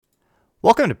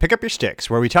Welcome to Pick Up Your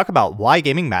Sticks, where we talk about why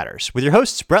gaming matters, with your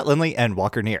hosts Brett Lindley and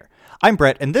Walker Neer. I'm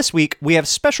Brett, and this week we have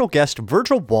special guest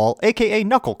Virgil Wall, aka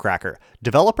Knucklecracker,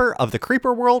 developer of the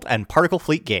Creeper World and Particle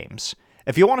Fleet games.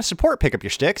 If you want to support Pick Up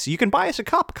Your Sticks, you can buy us a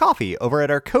cup of coffee over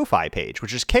at our Ko-Fi page,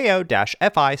 which is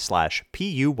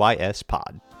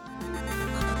ko-fi/PUYSpod.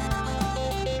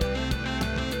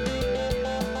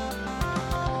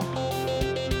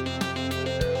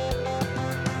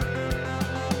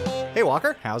 Hey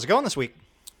Walker, how's it going this week?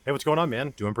 Hey, what's going on,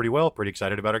 man? Doing pretty well. Pretty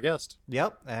excited about our guest.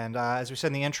 Yep, and as we said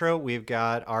in the intro, we've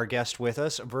got our guest with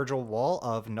us, Virgil Wall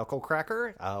of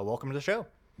Knucklecracker. Welcome to the show.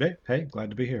 Hey, glad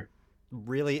to be here.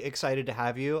 Really excited to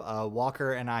have you.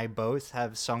 Walker and I both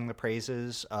have sung the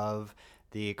praises of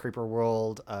the Creeper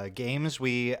World games.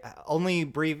 We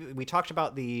talked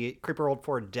about the Creeper World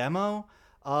 4 demo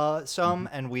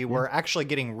and we were actually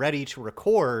getting ready to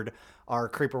record our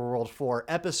Creeper World 4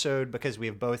 episode because we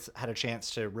have both had a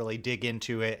chance to really dig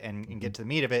into it and get to the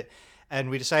meat of it. And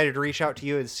we decided to reach out to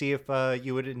you and see if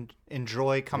you would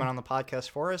enjoy coming on the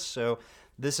podcast for us. So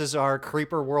this is our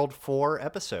Creeper World 4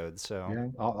 episode. So yeah,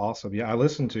 awesome. Yeah, I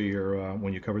listened to your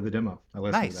when you covered the demo. I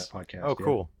listened to that podcast. Oh,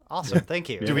 cool. Awesome. Thank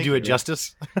you. Did we do it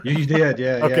justice? You did.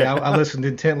 Yeah. Okay. Yeah. I listened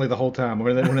intently the whole time.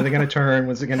 When are they going to turn?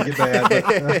 When's it going to get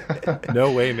bad?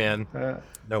 No way, man.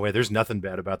 No way. There's nothing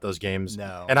bad about those games.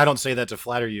 No. And I don't say that to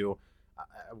flatter you.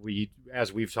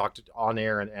 As we've talked on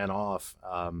air and off,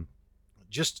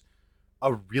 just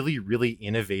a really, really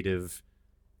innovative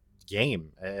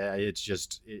game. It's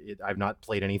just, I've not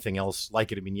played anything else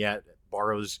like it. I mean, yeah, it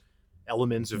borrows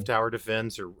elements of tower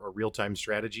defense or real-time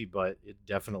strategy, but it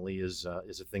definitely is a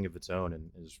thing of its own and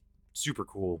is super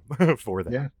cool for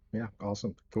that. Yeah.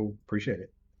 Awesome. Cool. Appreciate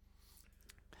it.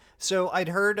 So I'd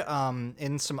heard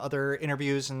in some other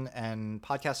interviews and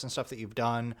podcasts and stuff that you've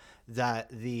done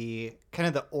that the kind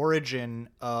of the origin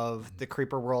of the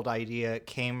Creeper World idea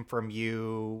came from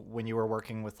you when you were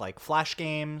working with like Flash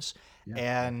games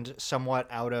and somewhat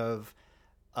out of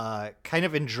kind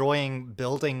of enjoying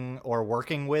building or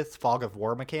working with Fog of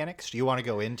War mechanics. Do you want to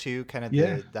go into kind of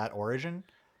that origin?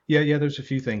 Yeah. There's a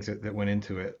few things that went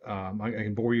into it. I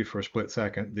can bore you for a split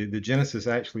second. The genesis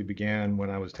actually began when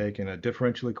I was taking a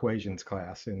differential equations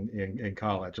class in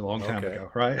college a long time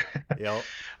ago, right? Yep.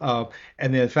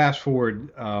 And then fast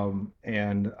forward,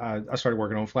 and I started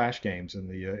working on Flash games in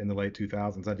the late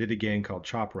 2000s. I did a game called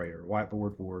Chop Raider,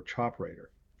 Whiteboard War Chop Raider,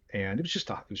 and it was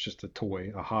just a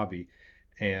toy, a hobby.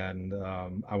 And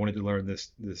I wanted to learn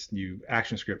this new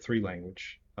ActionScript 3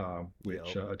 language,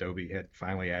 which Adobe had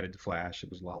finally added to Flash. It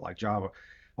was a lot like Java,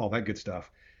 all that good stuff.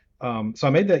 So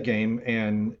I made that game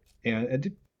and I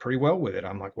did pretty well with it.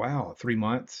 I'm like, wow, 3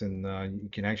 months and you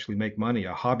can actually make money,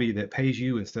 a hobby that pays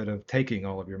you instead of taking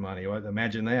all of your money. Well,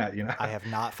 imagine that, you know. I have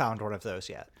not found one of those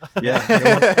yet.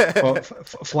 Well,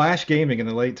 Flash gaming in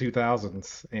the late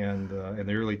 2000s and in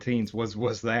the early teens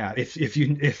was that if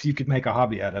you could make a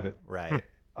hobby out of it. Right.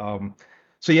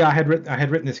 So yeah, I had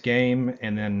written this game,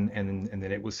 and then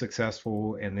it was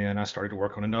successful, and then I started to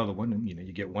work on another one. And you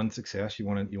get one success, you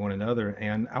want another,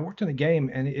 and I worked on a game,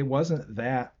 and it wasn't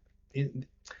that. I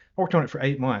worked on it for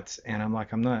 8 months, and I'm like,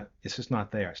 it's just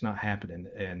not there. It's not happening,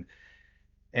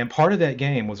 and part of that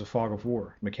game was a Fog of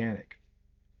War mechanic,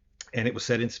 and it was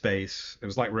set in space. It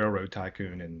was like Railroad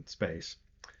Tycoon in space.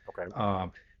 Okay.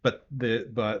 But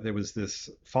there was this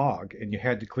fog, and you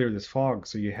had to clear this fog,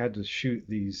 so you had to shoot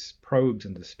these probes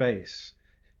into space,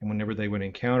 and whenever they would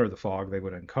encounter the fog, they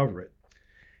would uncover it.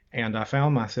 And I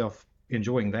found myself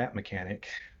enjoying that mechanic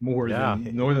more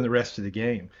than the rest of the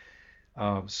game.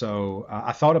 So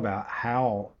I thought about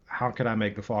how could I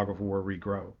make the Fog of War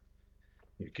regrow?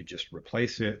 You could just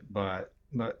replace it, but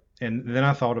and then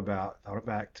I thought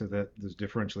back to those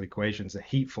differential equations, the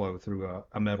heat flow through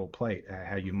a metal plate,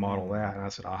 how you model that. And I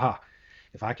said, aha,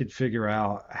 if I could figure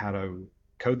out how to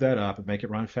code that up and make it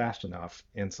run fast enough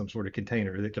in some sort of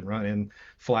container that can run in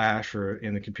Flash or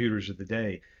in the computers of the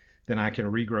day, then I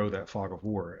can regrow that Fog of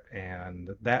War. And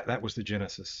that was the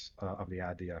genesis of the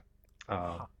idea.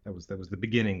 That was the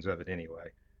beginnings of it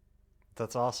anyway.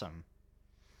 That's awesome.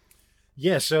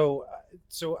 Yeah. So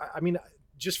I mean,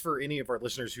 just for any of our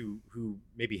listeners who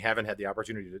maybe haven't had the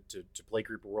opportunity to play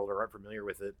Creeper World or aren't familiar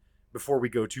with it, before we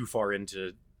go too far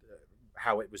into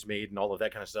how it was made and all of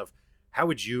that kind of stuff, how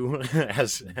would you,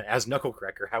 as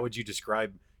Knucklecracker, how would you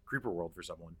describe Creeper World for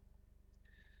someone?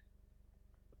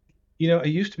 It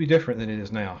used to be different than it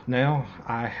is now. Now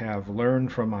I have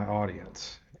learned from my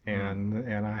audience, and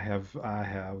I've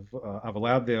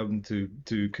allowed them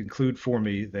to conclude for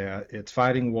me that it's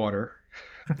fighting water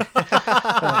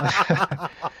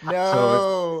So No.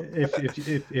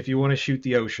 if you want to shoot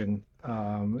the ocean,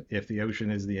 if the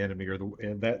ocean is the enemy or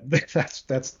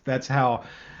that's how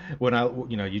when I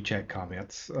you check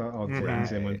comments on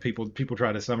things, and when Right. people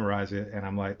try to summarize it, and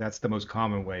I'm like, that's the most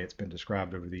common way it's been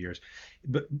described over the years.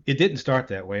 But it didn't start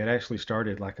that way. It actually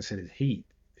started, like I said, as heat.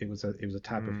 It was a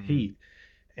type of Mm. heat,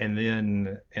 and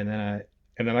then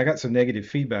I got some negative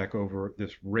feedback over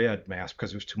this red mask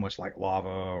because it was too much like lava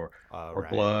or Right.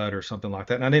 blood or something like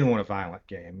that. And I didn't want a violent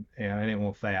game, and I didn't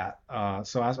want that. I'm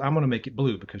going to make it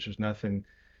blue because there's nothing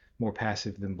more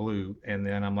passive than blue. And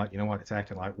then I'm like, you know what? It's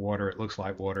acting like water. It looks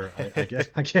like water.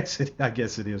 I guess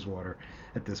it is water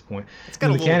at this point. It's The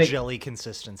got a little mechanic, jelly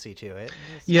consistency to it.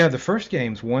 It's yeah, not. the first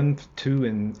games, one, two,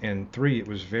 and three, it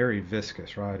was very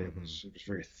viscous, right? It Mhm. was it was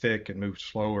very thick and moved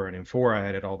slower. And in four, I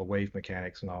added all the wave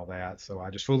mechanics and all that. So I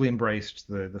just fully embraced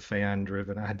the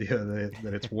fan-driven idea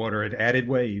that it's water. It added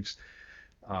waves.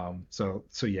 So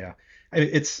yeah,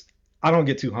 it's I don't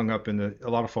get too hung up in the. A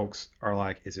lot of folks are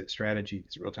like, is it strategy?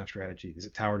 Is it real-time strategy? Is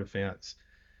it tower defense?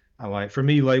 I like for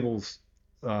me labels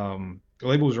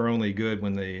are only good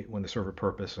when they serve a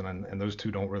purpose, and those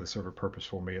two don't really serve a purpose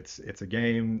for me. It's a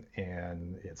game,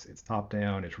 and it's top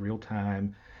down, it's real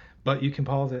time, but you can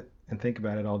pause it and think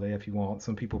about it all day if you want.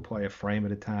 Some people play a frame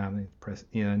at a time. They press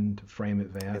N to frame Yeah,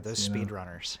 advance. those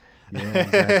speedrunners. Yeah,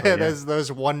 exactly. Yeah,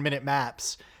 Those 1 minute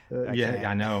maps. I yeah. can't.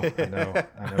 I know.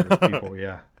 There's people.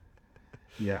 Yeah,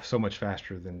 yeah. So much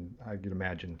faster than I could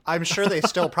imagine. I'm sure they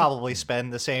still probably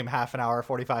spend the same half an hour,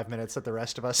 45 minutes that the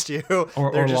rest of us do. They're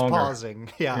Or just longer.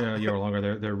 pausing. Yeah. Yeah, or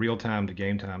longer. Their real time to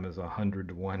game time is 100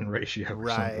 to 1 ratio or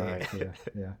something. Right. Yeah,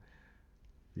 yeah,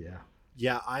 yeah.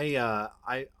 Yeah,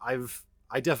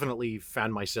 I definitely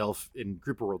found myself in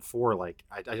Grouper World 4. Like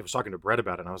I was talking to Brett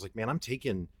about it, and I was like, man, I'm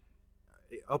taking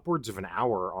upwards of an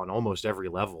hour on almost every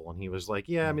level. And he was like,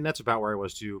 yeah, I Mm, mean, that's about where I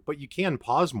was too, but you can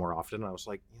pause more often. And I was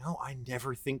like, I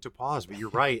never think to pause, but you're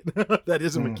right. That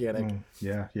is a mechanic.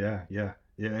 yeah, yeah, yeah,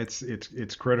 yeah.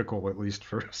 It's critical, at least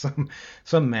for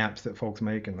some maps that folks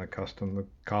make, and the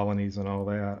colonies and all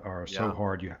that are so Yeah.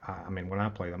 hard. I mean, when I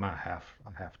play them, I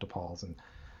have to pause and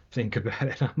think about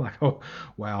it. I'm like, oh,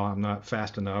 wow, I'm not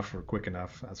fast enough or quick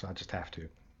enough, so I just have to.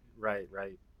 Right,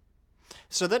 right.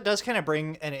 So that does kind of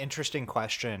bring an interesting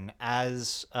question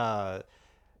as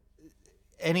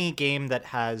any game that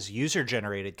has user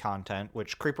generated content,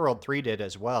 which Creeper World 3 did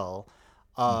as well.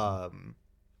 Mhm. Um,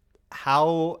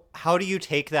 how do you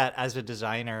take that as a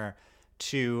designer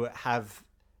to have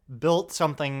built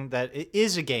something that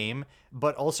is a game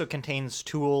but also contains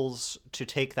tools to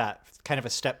take that kind of a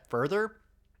step further?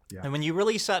 Yeah. And when you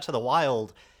release that to the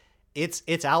wild,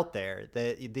 it's out there.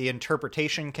 The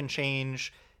interpretation can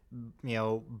change.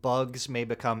 Bugs may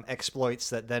become exploits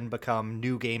that then become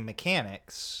new game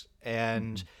mechanics.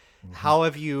 And Mhm. Mhm. how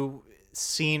have you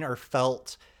seen or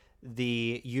felt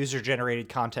the user generated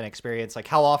content experience? Like,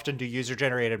 how often do user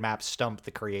generated maps stump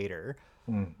the creator?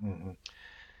 Mhm.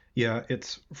 Yeah,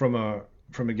 it's from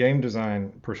a game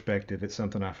design perspective, it's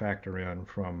something I factor in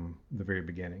from the very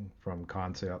beginning, from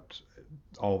concept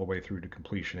all the way through to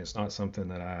completion. It's not something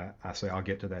that I say I'll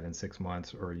get to that in 6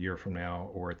 months or a year from now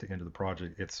or at the end of the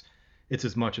project. It's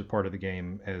as much a part of the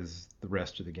game as the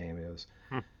rest of the game is.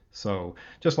 Hmm. So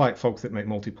just like folks that make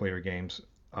multiplayer games,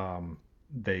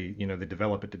 they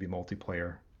develop it to be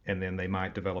multiplayer, and then they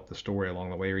might develop the story along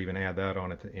the way or even add that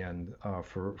on at the end.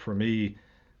 For me,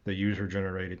 the user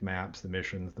generated maps, the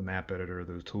missions, the map editor,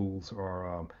 those tools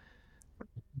are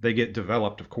they get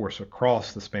developed, of course,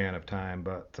 across the span of time,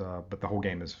 but the whole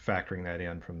game is factoring that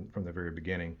in from the very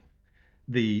beginning.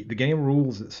 The game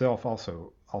rules itself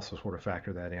also sort of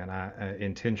factor that in. I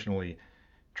intentionally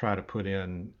try to put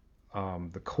in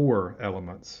the core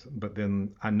elements, but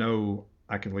then I know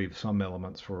I can leave some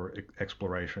elements for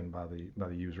exploration by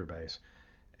the user base.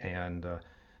 And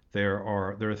there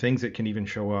are things that can even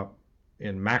show up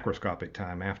in macroscopic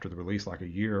time after the release, like a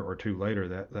year or two later,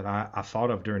 that I thought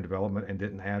of during development and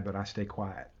didn't add, but I stay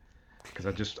quiet because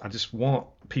I just want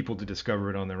people to discover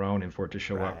it on their own and for it to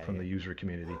show up from the Right. user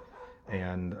community,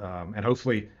 and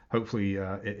hopefully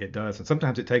it does. And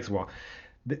sometimes it takes a while,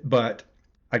 but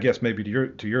I guess maybe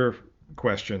to your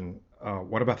question,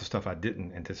 what about the stuff I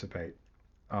didn't anticipate?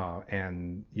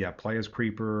 And yeah, play as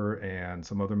Creeper and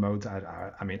some other modes.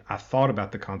 I mean, I thought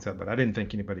about the concept, but I didn't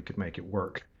think anybody could make it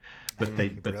work. But they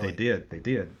but they Really? did. They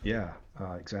did. Yeah,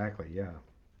 exactly. Yeah.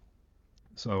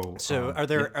 So So yeah. are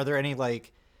there any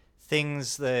like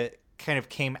things that kind of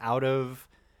came out of,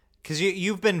 because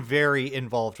you've been very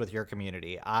involved with your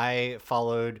community. I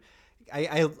followed.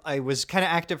 I was kind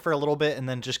of active for a little bit and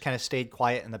then just kind of stayed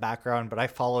quiet in the background, but I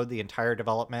followed the entire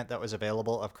development that was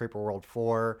available of Creeper World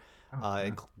 4. Oh,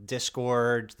 yeah.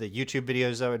 Discord, the YouTube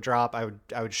videos that would drop. I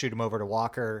would shoot them over to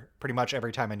Walker pretty much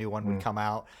every time a new one would Mm. come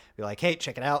out. Be like, hey,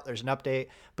 check it out. There's an update.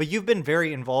 But you've been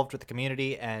very involved with the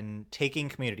community and taking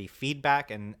community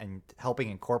feedback and helping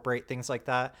incorporate things like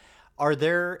that. Are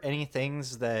there any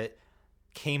things that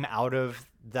came out of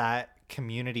that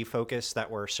community focus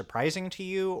that were surprising to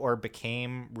you or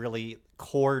became really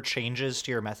core changes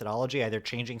to your methodology, either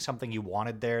changing something you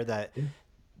wanted there Yeah.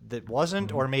 that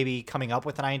wasn't, Mhm. or maybe coming up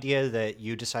with an idea that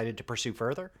you decided to pursue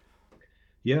further?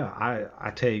 Yeah,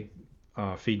 I take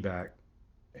feedback,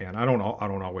 and I don't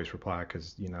always reply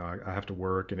because I have to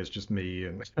work and it's just me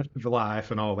and the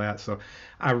life and all that. So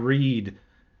I read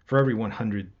for every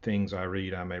 100 things I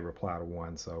read, I may reply to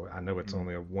one. So I know it's Mm.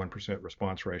 only a 1%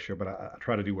 response ratio, but I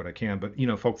try to do what I can. But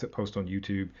folks that post on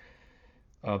YouTube,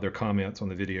 their comments on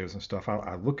the videos and stuff,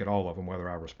 I look at all of them whether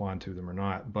I respond to them or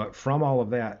not. But from all of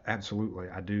that, absolutely,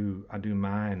 I do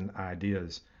mine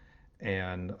ideas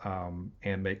and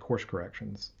make course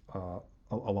corrections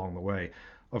along the way.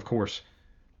 Of course,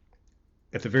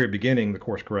 at the very beginning, the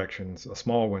course corrections, a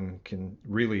small one can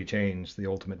really change the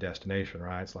ultimate destination,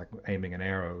 right? It's like aiming an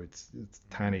arrow. It's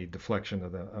tiny deflection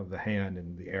of the hand,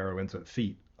 and the arrow ends up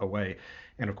feet away.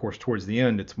 And of course, towards the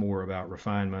end, it's more about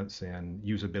refinements and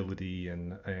usability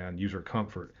and user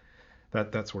comfort,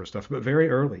 that sort of stuff. But very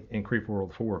early in Creeper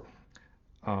World 4,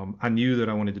 I knew that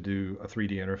I wanted to do a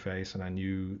 3D interface, and I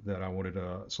knew that I wanted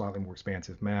a slightly more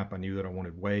expansive map. I knew that I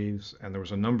wanted waves, and there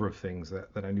was a number of things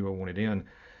that I knew I wanted in.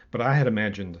 But I had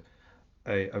imagined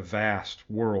a vast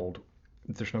world.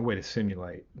 There's no way to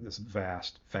simulate this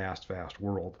vast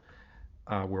world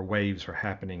where waves are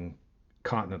happening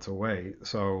continents away.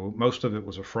 So most of it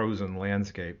was a frozen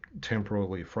landscape,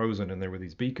 temporarily frozen, and there were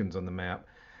these beacons on the map,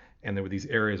 and there were these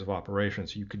areas of operation,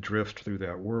 so you could drift through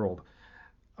that world.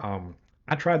 Um,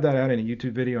 I tried that out in a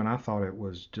YouTube video, and I thought it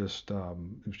was just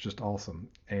awesome.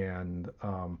 And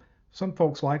some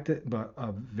folks liked it, but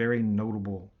a very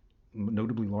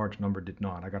notably large number did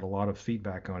not. I got a lot of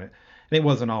feedback on it, and it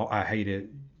wasn't all "I hate it,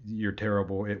 you're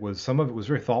terrible." It was some of it was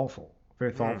very thoughtful,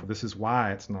 very Mm. thoughtful. This is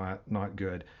why it's not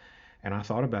good. And I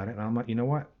thought about it, and I'm like, you know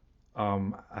what?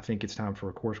 I think it's time for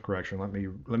a course correction.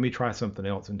 Let me try something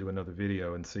else and do another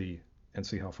video and see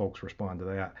how folks respond to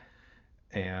that.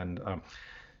 And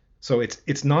so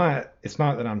it's not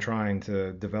that I'm trying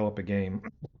to develop a game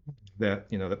that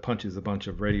punches a bunch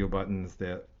of radio buttons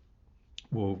that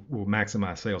will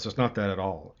maximize sales. It's not that at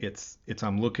all. It's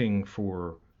I'm looking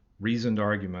for reasoned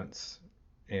arguments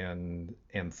and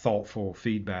thoughtful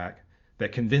feedback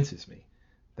that convinces me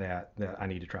that I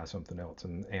need to try something else.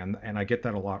 And I get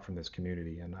that a lot from this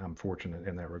community, and I'm fortunate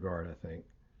in that regard, I think,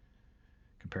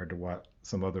 compared to what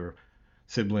some other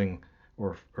sibling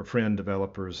or friend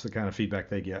developers, the kind of feedback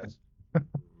they get from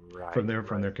Right, their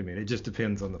right. community. It just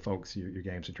depends on the folks your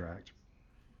games attract.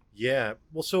 Yeah.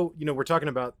 Well, so, we're talking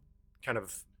about kind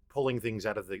of pulling things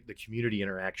out of the community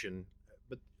interaction,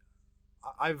 but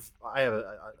I have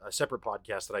a separate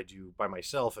podcast that I do by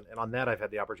myself, and on that I've had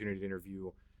the opportunity to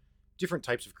interview different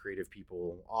types of creative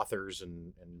people, authors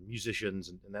and musicians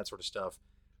and that sort of stuff.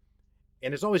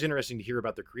 And it's always interesting to hear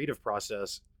about their creative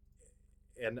process.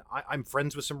 And I'm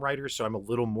friends with some writers, so I'm a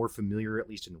little more familiar, at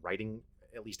least in writing,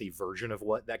 at least a version of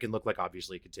what that can look like.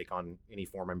 Obviously, it could take on any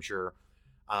form, I'm sure.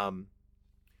 Um,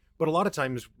 but a lot of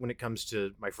times when it comes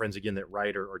to my friends again that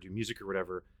write or do music or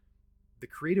whatever, the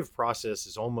creative process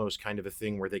is almost kind of a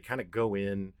thing where they kind of go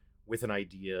in with an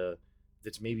idea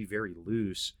that's maybe very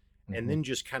loose and Hmm. then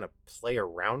just kind of play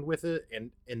around with it,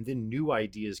 and then new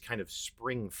ideas kind of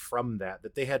spring from that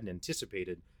they hadn't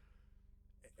anticipated.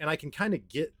 And I can kind of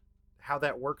get how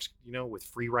that works, with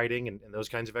free writing and those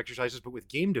kinds of exercises. But with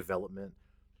game development,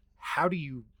 how do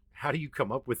you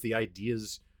come up with the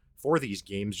ideas for these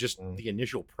games? Just Mm. the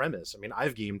initial premise. I mean,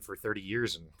 I've gamed for 30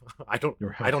 years and I don't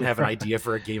You're I right. don't You're have an right. idea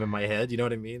for a game in my head. You know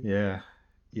what I mean? Yeah,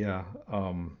 yeah,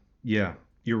 yeah.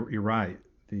 You're right.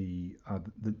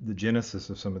 The genesis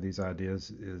of some of these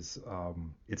ideas is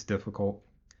it's difficult,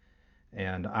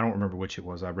 and I don't remember which it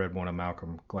was. I read one of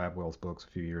Malcolm Gladwell's books a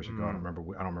few years ago. Mm,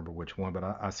 I don't remember which one, but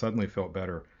I suddenly felt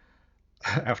better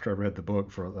after I read the book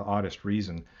for the oddest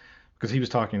reason, because he was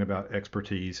talking about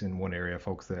expertise in one area,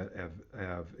 folks that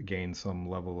have gained some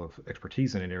level of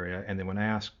expertise in an area, and then when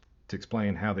asked to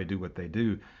explain how they do what they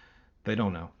do, they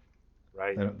don't know.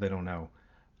 right. They don't know.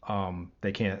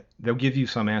 They can't. They'll give you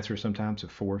some answers sometimes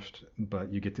if forced,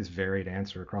 but you get this varied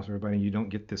answer across everybody. You don't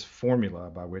get this formula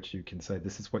by which you can say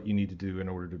this is what you need to do in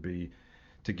order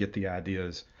to get the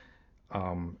ideas.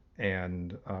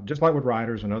 And just like with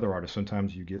writers and other artists,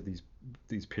 sometimes you get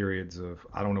these periods of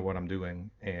I don't know what I'm doing,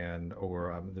 and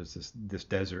or there's this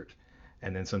desert,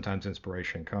 and then sometimes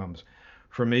inspiration comes.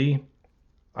 For me,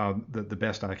 the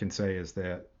best I can say is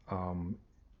that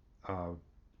uh,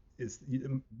 is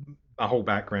my whole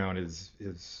background is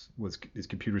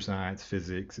computer science,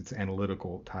 physics, it's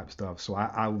analytical type stuff. So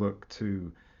I look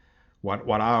to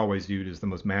what I always viewed as the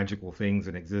most magical things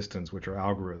in existence, which are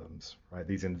algorithms, right?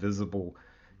 These invisible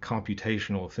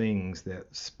computational things that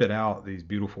spit out these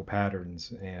beautiful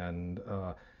patterns and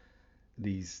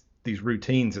these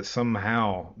routines that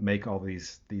somehow make all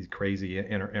these crazy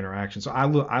interactions. So I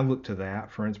look to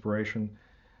that for inspiration,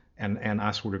 and I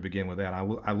sort of begin with that.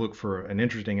 I look for an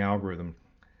interesting algorithm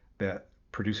that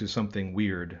produces something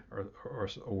weird,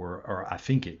 or I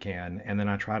think it can, and then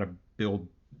I try to build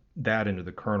that into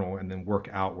the kernel and then work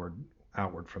outward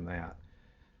from that.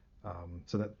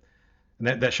 So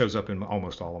that shows up in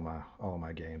almost all of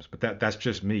my games. But that's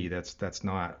just me. That's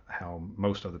not how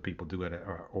most other people do it,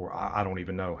 or I don't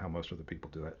even know how most other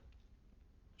people do it.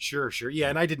 Sure, sure. Yeah,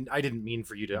 and I didn't mean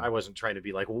for you to. I wasn't trying to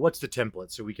be like, well, what's the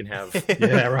template so we can have.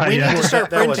 Yeah, right. We Yeah. need to start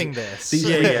That printing wasn't- this. These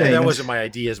Yeah, three yeah. That things. wasn't my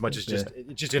idea as much as Yeah.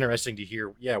 it's just interesting to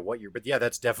hear. Yeah, what you're. But yeah,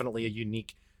 that's definitely a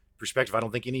unique perspective. I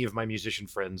don't think any of my musician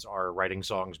friends are writing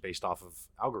songs based off of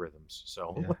algorithms.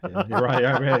 So Yeah, you're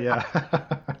right.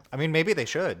 Yeah. I mean, maybe they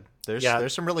should. Yeah.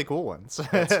 There's some really cool ones.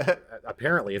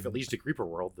 apparently, if it leads to Creeper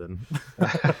World, then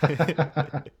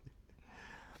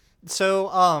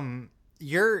So,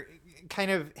 your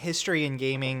kind of history in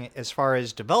gaming as far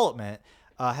as development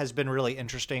has been really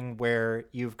interesting, where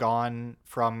you've gone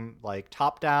from like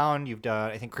top down. You've done,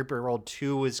 I think Creeper World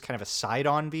 2 was kind of a side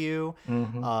on view.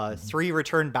 3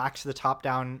 returned back to the top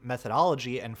down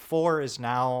methodology, and 4 is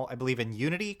now, I believe, in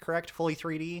Unity, correct? Fully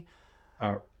 3D?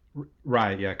 uh,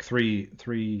 right. Yeah.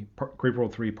 Creeper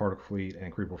World 3, Particle Fleet,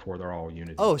 and Creeper 4. They're all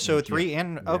Unity. Oh, so Yeah, 3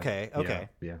 and, yeah, okay.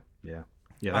 Yeah.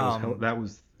 That was Um, that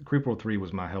was Creeper World 3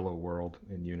 was my Hello World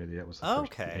in Unity. That was the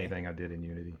first Okay. anything I did in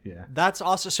Unity. Yeah. That's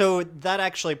awesome. So that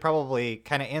actually probably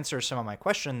kind of answers some of my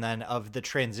question then of the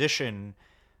transition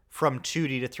from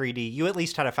 2D to 3D. You at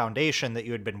least had a foundation that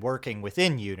you had been working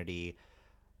within Unity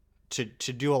to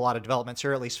do a lot of development. So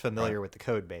you're at least familiar with the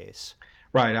code base.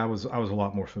 Right. I was a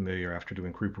lot more familiar after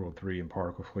doing Creeper World 3 and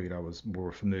Particle Fleet. I was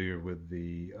more familiar with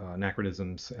the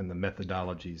anachronisms and the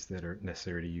methodologies that are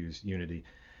necessary to use Unity.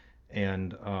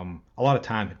 And a lot of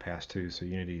time had passed too, so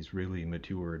Unity's really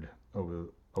matured over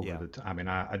Yeah. the time. I mean,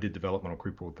 I did development on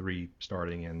Creeper World 3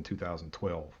 starting in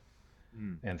 2012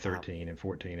 and 13 and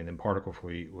 14, and then Particle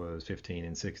Fleet was 15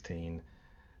 and 16.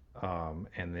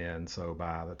 And then so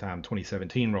by the time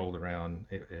 2017 rolled around,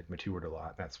 it matured a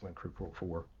lot. That's when Creeper World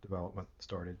 4 development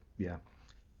started. Yeah.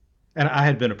 And I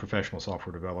had been a professional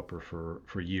software developer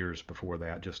for years before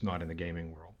that, just not in the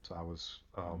gaming world. So I was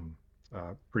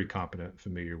pretty competent,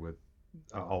 familiar with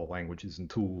all languages and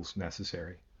tools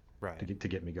necessary to Right.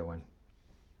 get me going.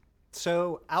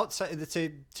 So outside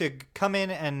to come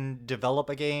in and develop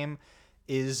a game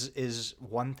is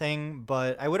one thing,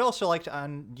 but I would also like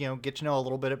to get to know a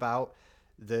little bit about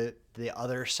the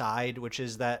other side, which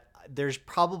is that there's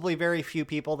probably very few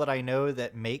people that I know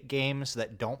that make games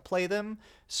that don't play them.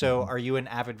 So are you an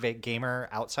avid gamer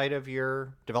outside of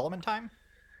your development time?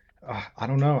 I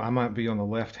don't know. I might be on the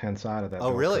left-hand side of that Oh,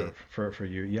 bell really? curve for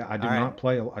you. Yeah, I do All right. not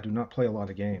play. I do not play a lot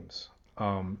of games.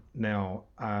 Now,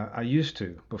 I used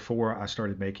to before I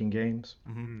started making games.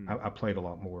 I played a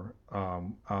lot more.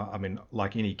 I mean,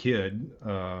 like any kid,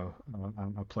 I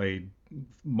played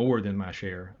more than my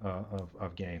share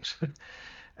of games,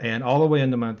 and all the way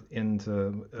into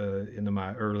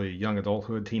my early young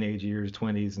adulthood, teenage years,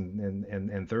 20s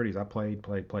and 30s. I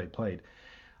played.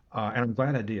 And I'm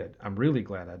glad I did. I'm really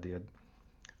glad I did.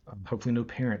 Hopefully, no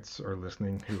parents are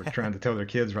listening who are trying to tell their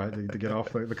kids right to get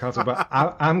off the console. But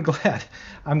I'm glad.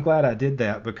 I'm glad I did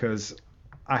that because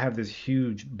I have this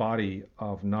huge body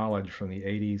of knowledge from the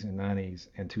 80s and 90s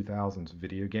and 2000s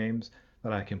video games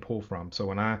that I can pull from. So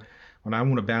when I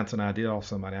want to bounce an idea off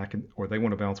somebody, or they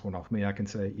want to bounce one off me, I can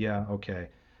say, yeah, okay,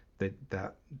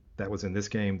 that was in this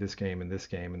game, and this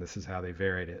game, and this is how they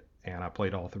varied it, and I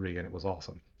played all three, and it was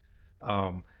awesome.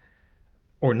 Um,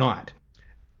 or not.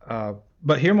 Uh,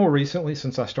 but here more recently,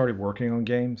 since I started working on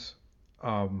games,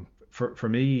 for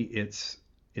me, it's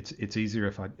easier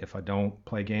if I don't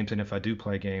play games, and if I do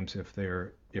play games, if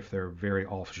they're very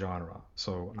off genre.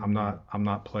 So I'm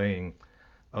not playing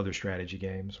other strategy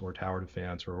games or tower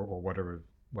defense or whatever,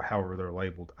 however they're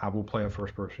labeled. I will play a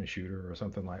first person shooter or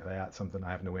something like that, something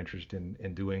I have no interest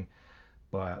in doing.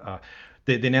 But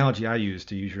the analogy I use,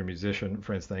 to use your musician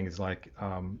friends thing, is like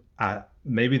I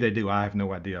maybe they do. I have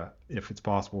no idea if it's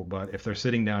possible, but if they're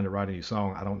sitting down to write a new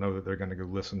song, I don't know that they're going to go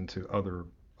listen to other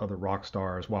rock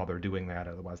stars while they're doing that.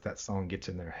 Otherwise, that song gets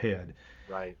in their head,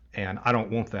 right. and I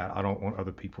don't want that. I don't want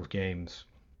other people's games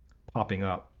popping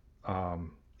up,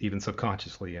 even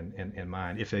subconsciously in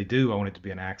mind. If they do, I want it to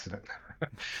be an accident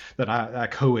that I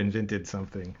co-invented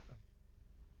something,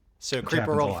 So which Creeper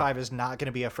happens a World lot. 5 is not going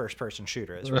to be a first-person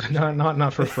shooter, is what you're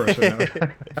Not first person. No.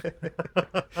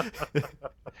 saying.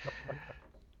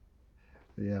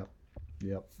 Yeah.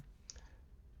 Yep.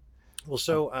 Well, Uh,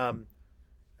 so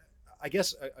I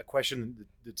guess a question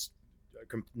that's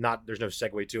not there's no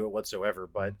segue to it whatsoever,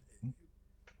 but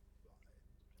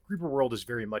Creeper World is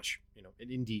very much an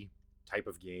indie type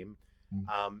of game,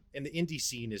 and the indie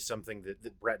scene is something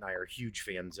that Brett and I are huge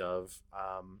fans of,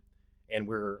 and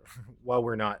we're while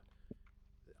we're not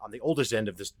on the oldest end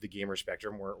of the gamer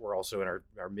spectrum, we're also in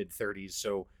our mid 30s,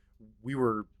 so we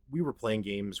were playing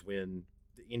games when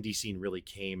the indie scene really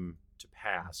came to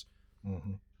pass.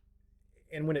 mm-hmm.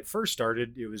 And when it first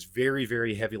started, it was very,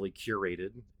 very heavily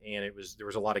curated, and there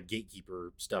was a lot of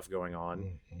gatekeeper stuff going on.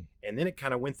 Mm-hmm. And then it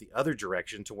kind of went the other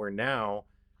direction to where now,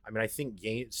 I mean, I think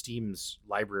Steam's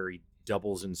library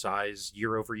doubles in size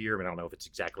year over year. I mean, I don't know if it's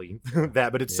exactly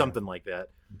that, but it's Yeah. something like that.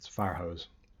 It's fire hose.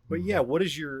 But Mm-hmm. yeah, what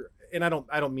is your, and I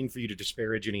don't mean for you to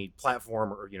disparage any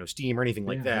platform or Steam or anything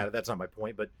like Yeah. that. That's not my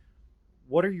point. But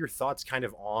what are your thoughts kind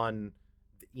of on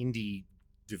the indie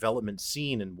development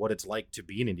scene and what it's like to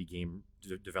be an indie game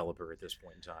developer at this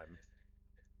point in time?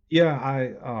 Yeah.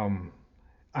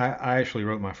 I actually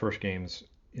wrote my first games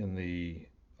in the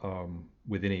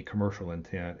with any commercial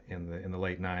intent in the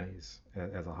late '90s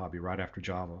as a hobby, right after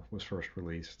Java was first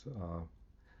released.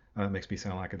 That makes me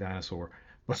sound like a dinosaur,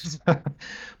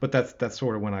 but that's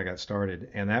sort of when I got started,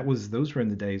 and those were in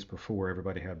the days before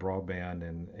everybody had broadband,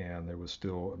 and there was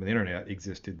still, I mean, the internet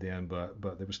existed then, but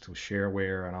there was still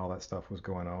shareware and all that stuff was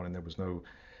going on, and there was no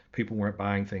people weren't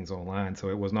buying things online, so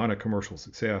it was not a commercial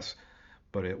success,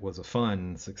 but it was a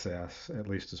fun success, at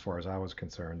least as far as I was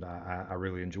concerned. I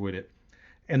really enjoyed it,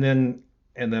 and then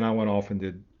I went off and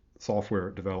did software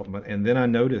development, and then I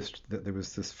noticed that there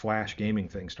was this flash gaming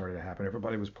thing started to happen.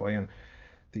 Everybody was playing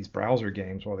these browser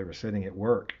games while they were sitting at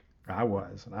work. I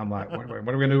was, and I'm like, what are we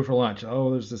gonna do for lunch?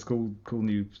 Oh, there's this cool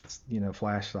new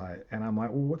flash site, and I'm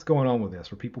like, well, what's going on with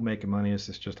this? Are people making money? Is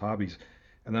this just hobbies?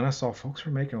 And then I saw folks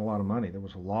were making a lot of money. There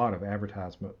was a lot of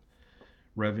advertisement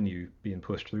revenue being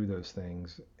pushed through those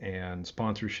things, and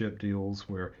sponsorship deals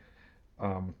where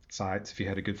sites, if you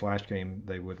had a good flash game,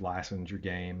 they would license your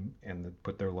game and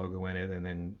put their logo in it, and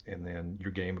then your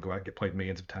game would go out and get played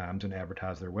millions of times and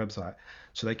advertise their website.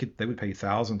 So they would pay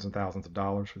thousands and thousands of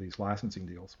dollars for these licensing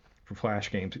deals for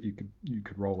flash games that you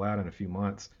could roll out in a few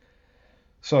months.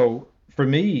 So for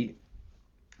me,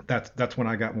 that's when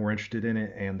I got more interested in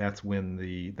it, and that's when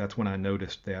I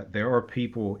noticed that there are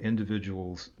people,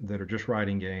 individuals that are just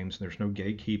writing games. There's no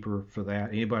gatekeeper for that.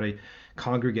 Anybody,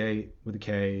 Congregate with a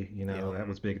K, Yep. that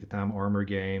was big at the time. Armor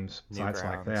Games, sites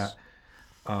like Newgrounds.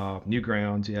 that.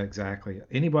 Newgrounds, yeah, exactly.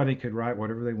 Anybody could write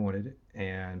whatever they wanted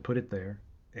and put it there,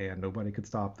 and nobody could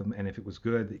stop them. And if it was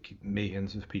good,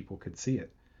 millions of people could see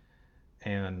it.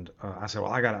 And I said,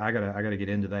 well, I gotta get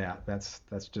into that. That's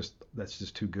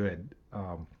just too good.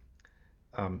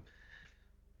 Um,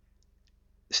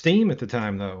 Steam at the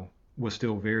time, though, was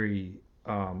still very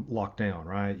locked down,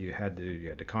 right? You had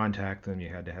to contact them. You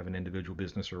had to have an individual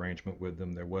business arrangement with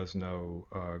them. There was no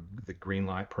the green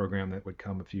light program that would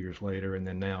come a few years later, and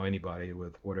then now anybody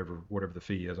with whatever the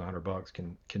fee is,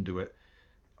 $100 can do it.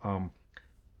 Um,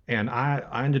 and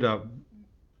I ended up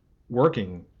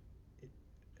working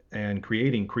and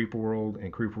creating Creeper World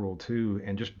and Creeper World 2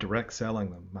 and just direct selling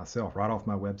them myself right off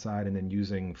my website, and then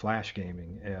using Flash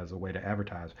Gaming as a way to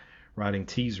advertise, writing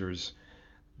teasers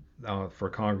for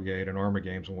Congregate and Armor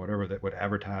Games and whatever that would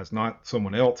advertise not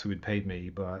someone else who had paid me,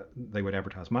 but they would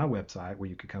advertise my website where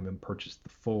you could come and purchase the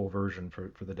full version for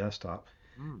the desktop.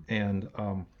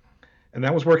 Mm. And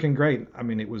that was working great. I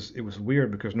mean, it was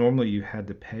weird because normally you had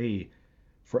to pay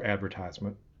for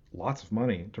advertisement, lots of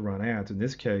money to run ads. In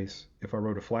this case, if I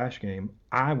wrote a Flash game,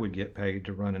 I would get paid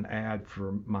to run an ad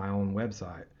for my own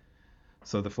website.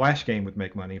 So the Flash game would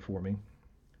make money for me,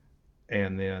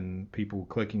 and then people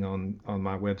clicking on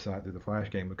my website through the Flash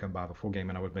game would come buy the full game,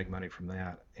 and I would make money from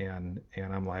that. And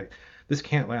I'm like, this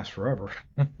can't last forever.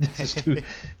 This is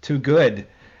too good.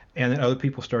 And then other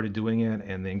people started doing it,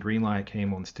 and then Greenlight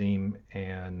came on Steam,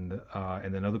 and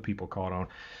then other people caught on.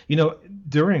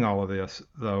 During all of this,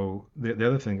 though, the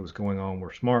other thing that was going on were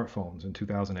smartphones in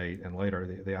 2008 and later,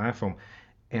 the iPhone,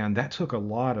 and that took a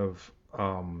lot of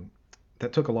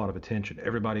attention.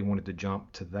 Everybody wanted to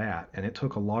jump to that, and it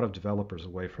took a lot of developers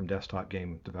away from desktop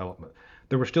game development.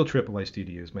 There were still AAA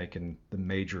studios making the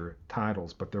major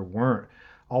titles, but there weren't.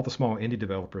 All the small indie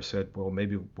developers said, well,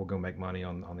 maybe we'll go make money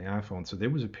on the iPhone. So there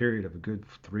was a period of a good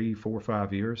 3, 4,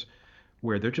 5 years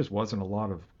where there just wasn't a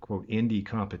lot of quote indie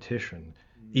competition,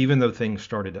 Mm. even though things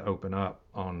started to open up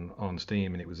on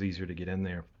Steam and it was easier to get in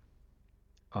there.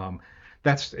 Um,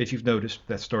 that's, if you've noticed,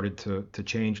 that started to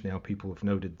change now. People have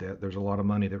noted that there's a lot of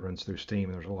money that runs through Steam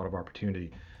and there's a lot of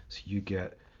opportunity. So you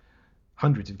get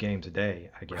hundreds of games a day,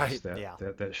 I guess, Right. Yeah.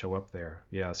 that show up there.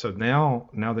 Yeah. So now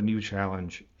the new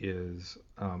challenge is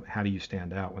how do you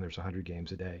stand out when there's 100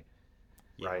 games a day?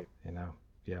 Yeah. Right. You know?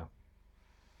 Yeah.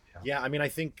 Yeah. Yeah. I mean, I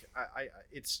think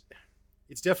it's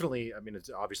definitely. I mean, it's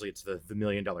obviously it's the $1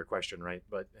 million question, right?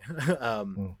 But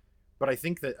um, Mm, but I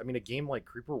think that, I mean, a game like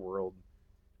Creeper World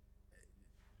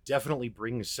definitely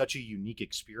brings such a unique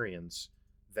experience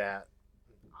that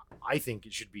I think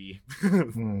it should be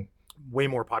mm, way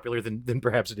more popular than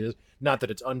perhaps it is. Not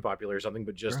that it's unpopular or something,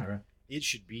 but just right. Right. it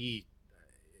should be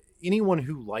anyone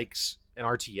who likes an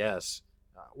RTS,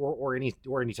 or any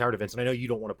tower defense. And I know you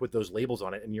don't want to put those labels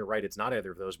on it, and you're right, it's not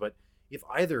either of those. But if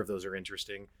either of those are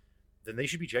interesting, then they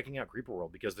should be checking out Creeper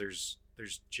World, because there's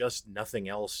just nothing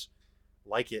else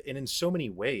like it. And in so many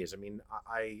ways, I mean,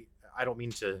 I don't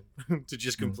mean to to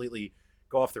just Mm, completely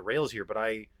go off the rails here, but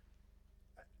I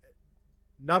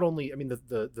not only, I mean,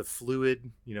 the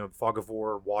fluid, fog of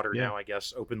war, water yeah. now, I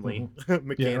guess, openly Hmm. Yeah. Right.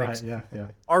 mechanics Yeah. Yeah.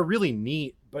 are really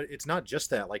neat. But it's not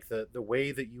just that. Like the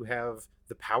way that you have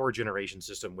the power generation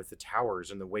system with the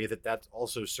towers, and the way that that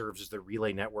also serves as the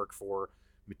relay network for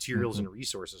materials Hmm. and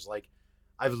resources. Like,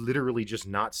 I've literally just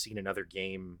not seen another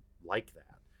game like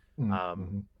that.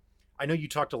 Mm-hmm. I know you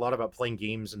talked a lot about playing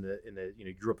games in the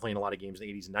you grew up playing a lot of games in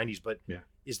the 80s and 90s, but Yeah.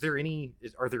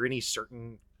 are there any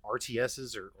certain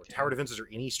RTSs or tower Yeah. defenses or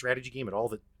any strategy game at all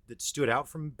that stood out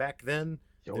from back then,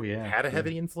 Oh that yeah. had a Yeah.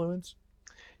 heavy influence?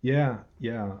 Yeah.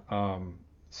 Yeah. I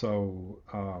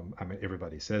mean,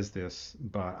 everybody says this,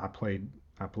 but I played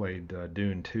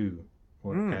Dune 2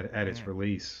 Mm. at its Mm.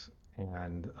 release,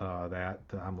 and that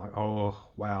I'm like, oh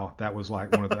wow, that was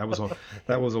like one of the, that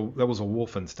was a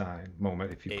Wolfenstein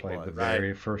moment. If you It played the was. Right.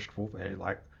 very first Wolf,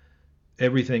 like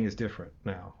everything is different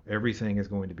now. Everything is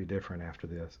going to be different after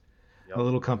this. A Yep.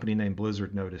 little company named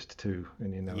Blizzard noticed too,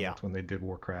 and Yeah. that's when they did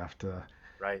Warcraft.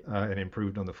 Right. And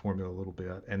improved on the formula a little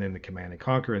bit, and then the Command and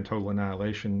Conquer and Total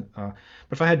Annihilation. But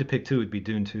if I had to pick two, it'd be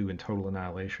Dune 2 and Total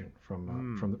Annihilation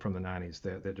from Mm. from the 90s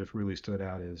that just really stood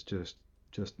out as just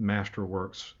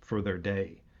masterworks for their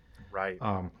day. Right.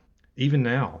 Um, Even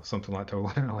now, something like Total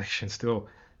Annihilation still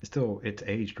it's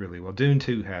aged really well. Dune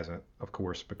 2 hasn't, of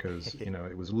course, because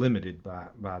it was limited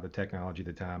by the technology at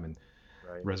the time and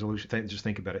Right. resolution. Just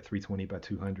think about it, 320 by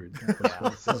 200. Yeah.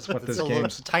 That's what It's this a little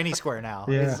game's. tiny square now.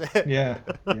 Yeah, It's- yeah,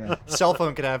 yeah. Cell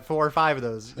phone could have 4 or 5 of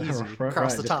those easy Right, across right,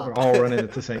 the just top. all running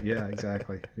at the same. Yeah,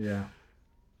 exactly. Yeah.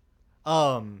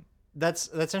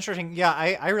 That's interesting. Yeah,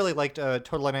 I really liked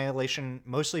Total Annihilation,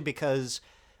 mostly because,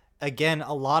 again,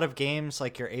 a lot of games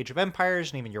like your Age of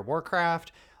Empires and even your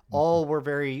Warcraft Hmm. all were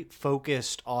very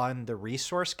focused on the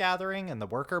resource gathering and the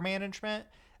worker management,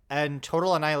 and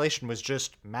Total Annihilation was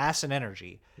just mass and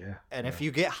energy. Yeah. And Yeah. if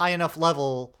you get high enough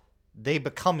level, they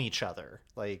become each other.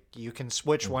 Like, you can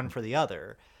switch one Hmm. for the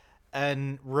other.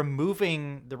 And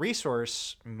removing the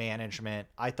resource management,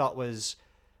 I thought was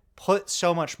put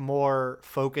so much more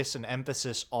focus and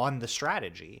emphasis on the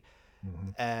strategy. Hmm.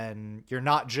 And you're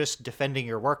not just defending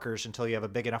your workers until you have a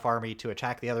big enough army to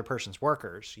attack the other person's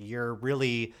workers. You're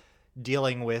really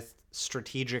dealing with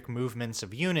strategic movements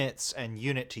of units and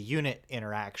unit to unit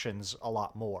interactions a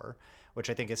lot more, which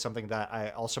I think is something that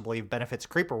I also believe benefits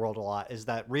Creeper World a lot, is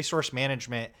that resource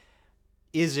management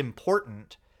is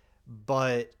important,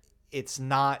 but it's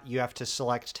not you have to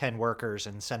select 10 workers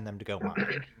and send them to go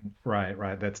mine. Right.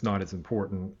 Right. That's not as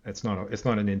important. It's not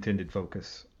an intended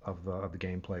focus of the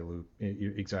gameplay loop.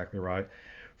 You're exactly right.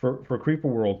 For Creeper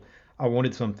World, I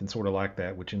wanted something sort of like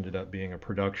that, which ended up being a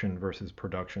production versus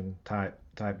production type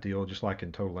deal, just like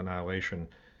in Total Annihilation.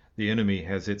 The enemy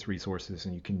has its resources,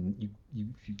 and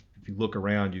if you look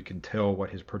around, you can tell what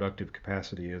his productive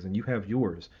capacity is, and you have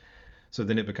yours. So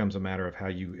then it becomes a matter of how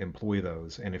you employ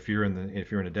those. And if you're in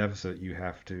a deficit, you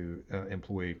have to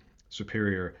employ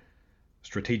superior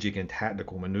strategic and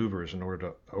tactical maneuvers in order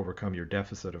to overcome your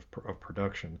deficit of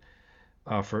production.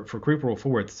 For Creeper World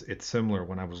 4, it's similar.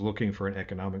 When I was looking for an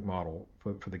economic model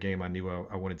for the game, I knew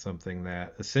I wanted something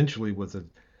that essentially was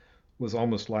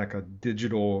almost like a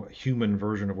digital human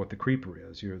version of what the Creeper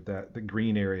is. The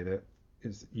green area that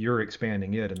is, you're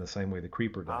expanding it in the same way the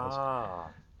Creeper does. Ah.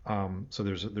 So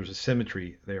there's a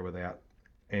symmetry there with that,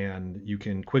 and you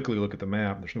can quickly look at the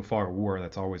map. There's no fog of war.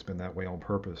 That's always been that way on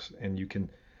purpose, and you can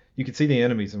see the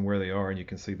enemies and where they are, and you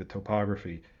can see the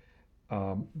topography.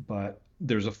 But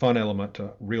there's a fun element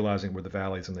to realizing where the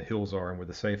valleys and the hills are and where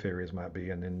the safe areas might be,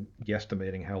 and then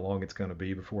guesstimating how long it's going to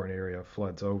be before an area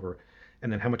floods over,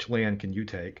 and then how much land can you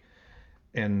take.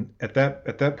 And at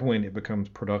that point, it becomes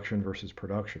production versus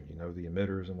production. The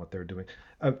emitters and what they're doing.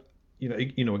 Uh,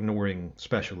 ignoring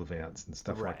special events and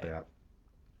stuff like Right.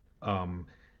 that. Um,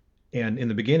 and in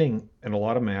the beginning, in a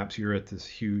lot of maps, you're at this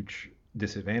huge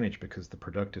disadvantage because the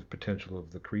productive potential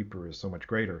of the creeper is so much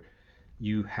greater.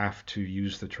 You have to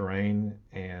use the terrain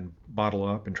and bottle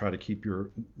up and try to keep your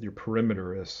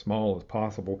perimeter as small as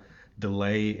possible.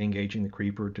 Delay engaging the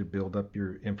creeper to build up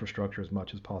your infrastructure as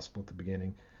much as possible at the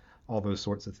beginning. All those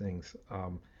sorts of things.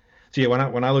 So yeah,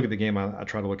 when I look at the game, I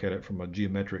try to look at it from a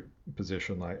geometric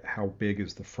position, like how big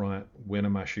is the front, when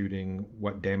am I shooting,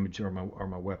 what damage are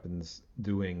my weapons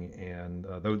doing, and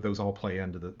those all play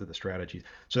into the strategies.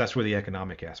 So that's where the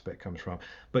economic aspect comes from.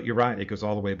 But you're right, it goes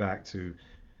all the way back to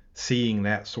seeing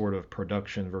that sort of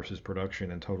production versus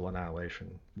production and Total Annihilation,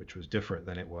 which was different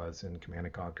than it was in Command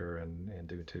and Conquer and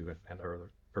Dune 2 and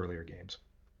earlier games.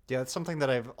 Yeah, it's something that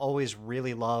I've always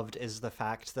really loved is the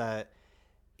fact that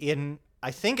in I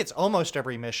think it's almost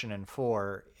every mission in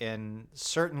 4, and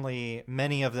certainly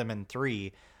many of them in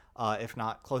 3, if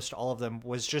not close to all of them,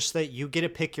 was just that you get to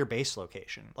pick your base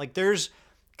location. Like there's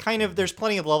plenty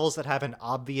of levels that have an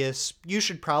obvious you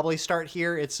should probably start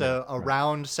here. It's Yeah, a right.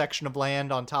 round section of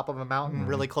land on top of a mountain Hmm.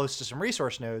 really close to some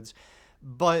resource nodes.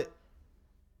 But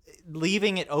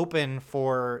leaving it open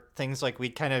for things like we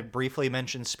kind of briefly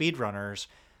mentioned speedrunners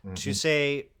to Hmm.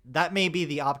 say that may be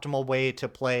the optimal way to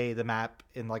play the map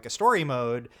in like a story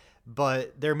mode,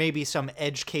 but there may be some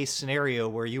edge case scenario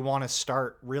where you want to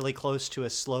start really close to a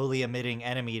slowly emitting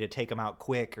enemy to take them out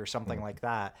quick or something like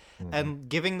that. Hmm. And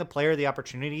giving the player the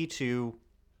opportunity to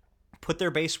put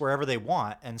their base wherever they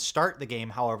want and start the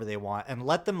game however they want and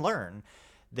let them learn.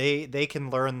 They can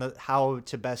learn how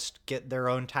to best get their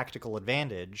own tactical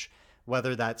advantage,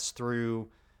 whether that's through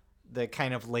the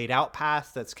kind of laid out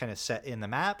path that's kind of set in the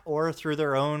map or through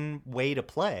their own way to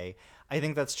play. I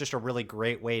think that's just a really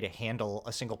great way to handle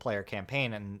a single player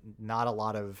campaign, and not a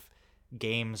lot of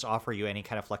games offer you any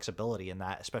kind of flexibility in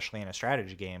that, especially in a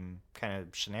strategy game kind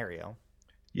of scenario.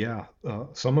 Yeah,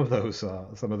 some of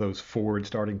those forward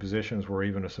starting positions were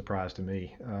even a surprise to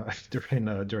me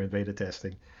during beta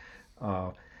testing.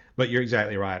 Uh, but you're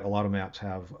exactly right. A lot of maps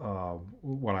have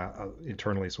what I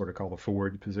internally sort of call the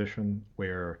forward position,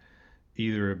 where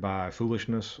either by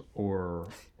foolishness or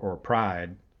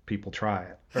pride, people try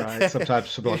it. Right?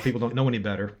 Sometimes people don't know any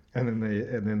better, and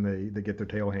then they get their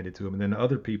tail handed to them, and then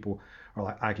other people are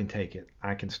like, I can take it.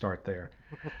 I can start there,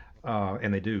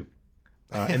 and they do.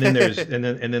 And then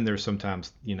there's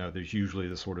sometimes there's usually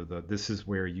the sort of the this is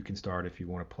where you can start if you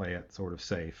want to play it sort of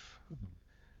safe.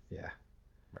 Yeah.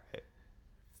 Right.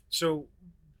 So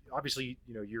obviously,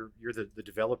 you're the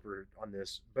developer on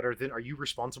this, but are you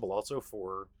responsible also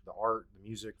for the art, the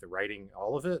music, the writing,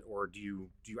 all of it, or do you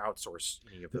outsource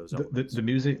any of The, those the, the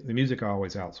elements? the music I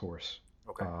always outsource.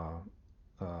 Okay.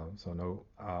 Uh, so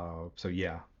no, so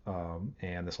yeah.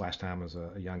 And this last time was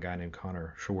a young guy named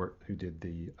Connor Short who did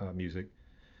the music.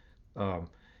 Um,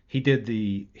 he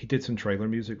did some trailer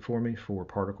music for me for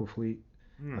Particle Fleet.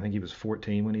 I Hmm. think he was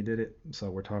 14 when he did it.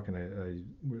 So we're talking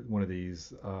one of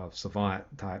these savant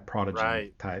type, prodigy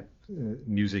Right. type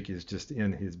music is just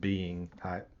in his being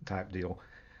type deal.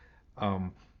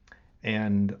 Um,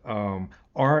 and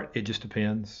art, it just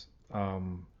depends.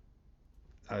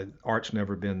 Art's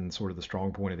never been sort of the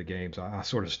strong point of the games. I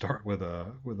sort of start with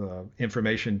a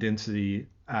information density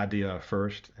idea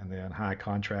first, and then high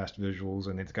contrast visuals,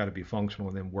 and it's got to be functional,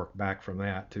 and then work back from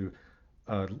that to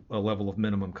a level of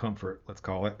minimum comfort, let's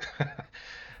call it.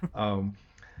 um,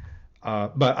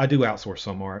 but I do outsource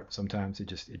some art. Sometimes it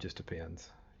just depends.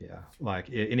 Yeah, like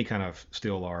any kind of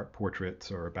still art,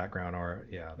 portraits or background art.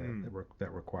 Yeah, Hmm.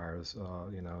 that requires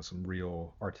some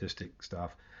real artistic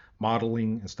stuff,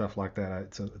 modeling and stuff like that.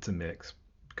 It's a mix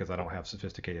because I don't Okay. have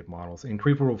sophisticated models. In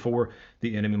Creeper World 4,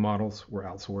 the enemy models were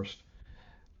outsourced,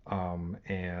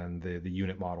 and the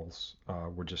unit models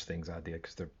were just things I did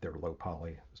because they're low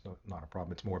poly. It's not a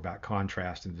problem. It's more about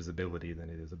contrast and visibility than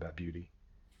it is about beauty.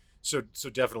 So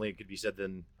definitely it could be said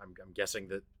then. I'm guessing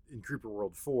that in Creeper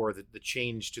World 4, the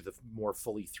change to the more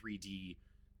fully 3D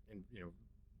and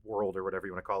world or whatever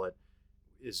you want to call it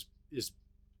is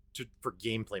for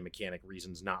gameplay mechanic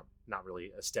reasons, not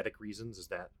really aesthetic reasons. Is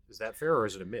that fair, or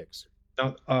is it a mix?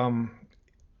 Now,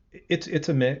 it's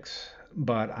a mix,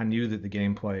 but I knew that the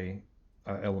gameplay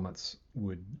elements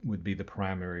would be the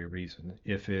primary reason.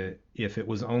 If it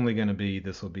was only going to be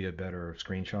this will be a better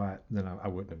screenshot, then I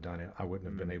wouldn't have done it. I wouldn't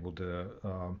have been Hmm. able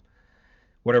to.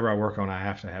 whatever I work on, I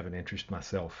have to have an interest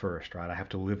myself first, right? I have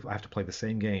to play the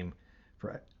same game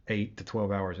for 8 to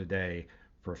 12 hours a day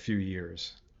for a few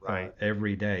years, Right.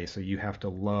 every day. So you have to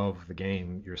love the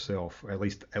game yourself. At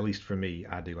least for me,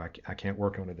 I do. I can't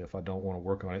work on it if I don't want to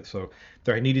work on it. So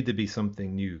there needed to be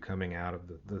something new coming out of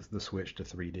the switch to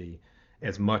 3D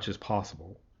as much as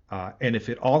possible. And if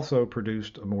it also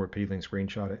produced a more appealing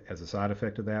screenshot as a side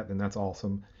effect of that, then that's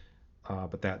awesome.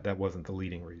 But that wasn't the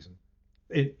leading reason.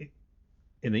 It,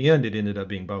 in the end, it ended up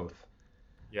being both.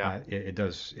 Yeah. It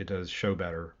does show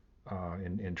better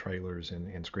in trailers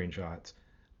and screenshots,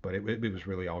 but it was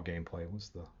really all gameplay was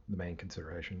the main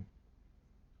consideration.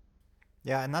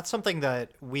 Yeah, and that's something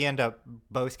that we end up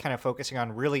both kind of focusing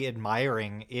on, really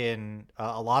admiring in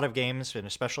a lot of games, and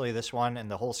especially this one and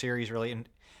the whole series, really. And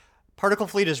Particle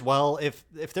Fleet as well.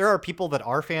 If there are people that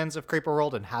are fans of Creeper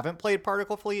World and haven't played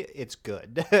Particle Fleet, it's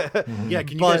good. Yeah.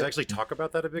 Can you guys But actually talk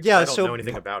about that a bit? 'Cause yeah, I don't so know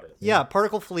anything about it. yeah,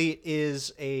 Particle Fleet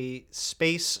is a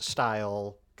space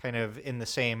style, kind of in the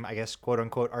same, I guess, quote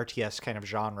unquote RTS kind of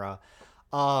genre,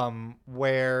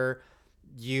 where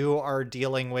you are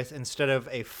dealing with, instead of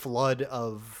a flood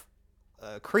of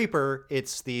creeper,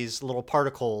 it's these little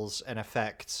particles and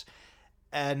effects.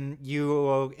 And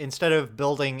you, instead of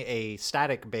building a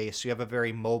static base, you have a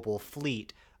very mobile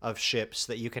fleet of ships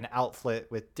that you can outfit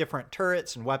with different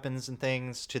turrets and weapons and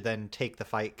things to then take the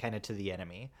fight kind of to the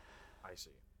enemy. I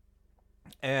see.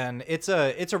 And it's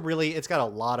a really, it's got a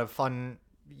lot of fun.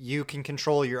 You can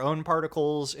control your own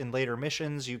particles in later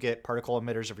missions. You get particle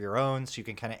emitters of your own, so you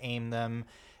can kind of aim them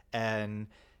and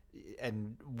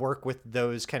work with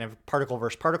those kind of particle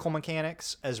versus particle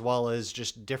mechanics, as well as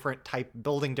just different type,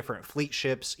 building different fleet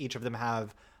ships. Each of them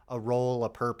have a role, a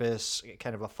purpose,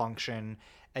 kind of a function,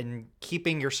 and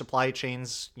keeping your supply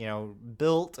chains,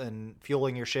 built, and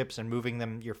fueling your ships and moving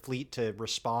them, your fleet, to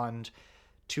respond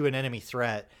to an enemy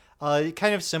threat.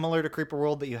 Kind of similar to Creeper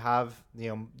World, that you have,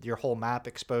 your whole map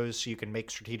exposed, so you can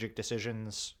make strategic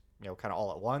decisions, kind of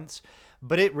all at once.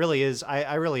 But it really is,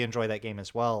 I really enjoy that game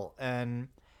as well. And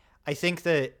I think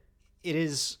that it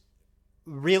is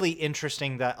really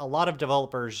interesting that a lot of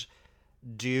developers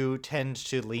do tend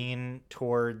to lean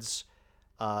towards,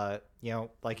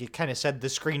 like you kind of said, the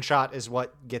screenshot is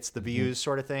what gets the Hmm. views,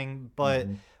 sort of thing. But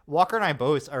Hmm. Walker and I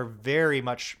both are very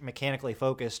much mechanically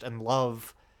focused and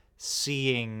love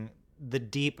seeing the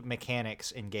deep mechanics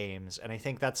in games. And I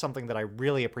think that's something that I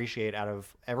really appreciate out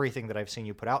of everything that I've seen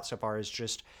you put out so far, is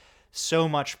just so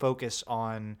much focus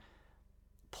on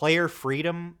player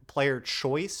freedom, player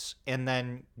choice, and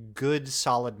then good,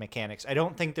 solid mechanics. I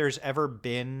don't think there's ever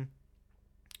been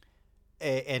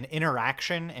an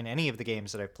interaction in any of the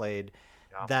games that I've played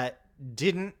Yeah. that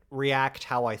didn't react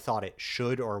how I thought it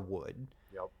should or would.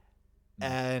 Yep.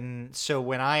 And so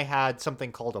when I had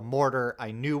something called a mortar,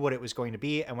 I knew what it was going to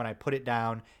be, and when I put it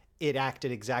down, it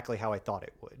acted exactly how I thought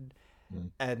it would. Mm.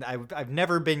 And I've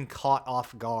never been caught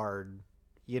off guard,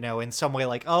 in some way,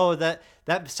 like, oh, that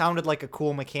sounded like a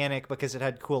cool mechanic because it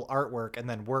had cool artwork and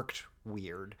then worked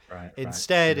weird. Right.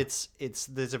 Instead, Yeah. it's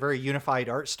there's a very unified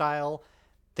art style.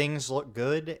 Things look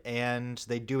good, and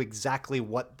they do exactly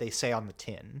what they say on the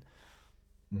tin.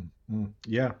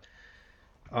 Yeah.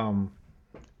 Um,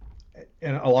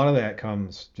 and a lot of that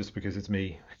comes just because it's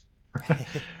me,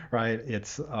 right?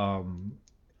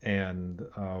 And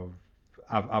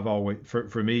I've always,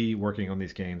 for me, working on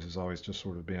these games has always just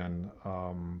sort of been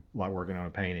like working on a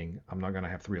painting. I'm not going to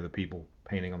have three other people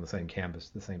painting on the same canvas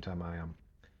at the same time I am.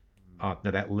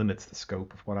 Now that limits the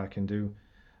scope of what I can do,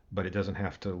 but it doesn't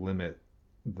have to limit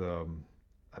the,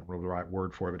 I don't know the right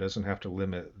word for it, but it doesn't have to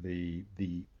limit the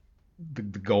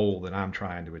goal that I'm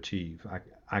trying to achieve.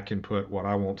 I can put what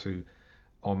I want to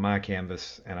on my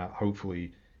canvas, and I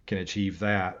hopefully can achieve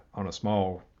that on a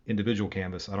small individual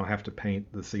canvas. I don't have to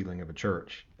paint the ceiling of a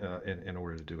church in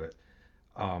order to do it.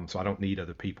 So I don't need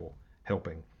other people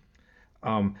helping.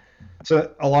 Um,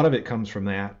 so a lot of it comes from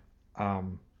that.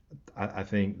 Um, I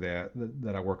think that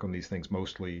I work on these things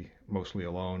mostly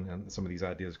alone, and some of these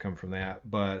ideas come from that.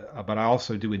 But I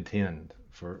also do intend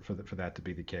for that to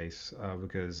be the case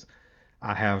because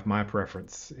I have my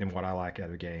preference in what I like out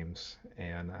of games,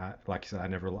 and like you said, I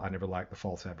never like the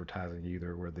false advertising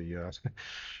either, where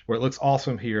where it looks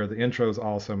awesome here, the intro's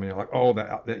awesome, and you're like, oh,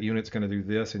 that unit's going to do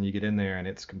this, and you get in there and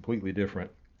it's completely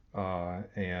different,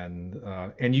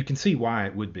 and you can see why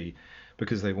it would be,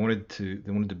 because they wanted to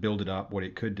build it up what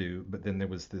it could do, but then there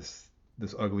was this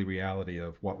ugly reality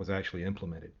of what was actually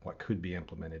implemented, what could be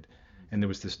implemented, and there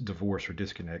was this divorce or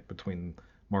disconnect between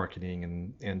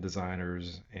marketing and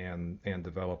designers and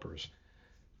developers.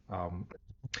 Um,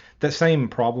 that same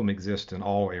problem exists in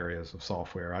all areas of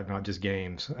software, right? Not just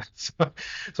games.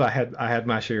 So I had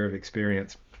my share of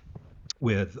experience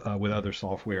with other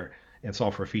software and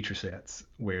software feature sets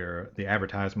where the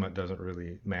advertisement doesn't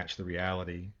really match the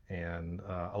reality, and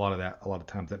a lot of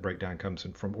times that breakdown comes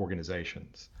in from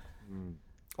organizations. Mm.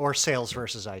 Or sales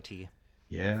versus IT.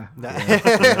 Yeah,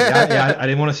 yeah. I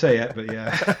didn't want to say it, but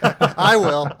yeah. I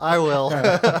will. I will.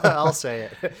 I'll say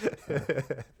Yeah.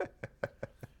 it.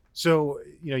 So,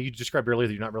 you described earlier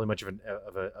that you're not really much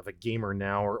of a gamer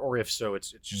now, or if so,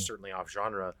 it's just certainly off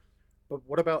genre. But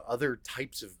what about other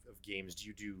types of games? Do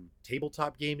you do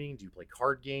tabletop gaming? Do you play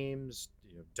card games?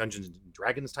 Dungeons and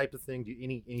Dragons type of thing? Do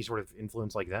you, any sort of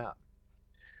influence like that?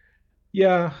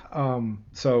 Yeah.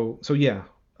 So yeah.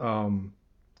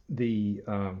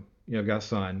 I've got a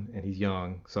son and he's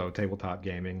young, so tabletop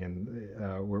gaming, and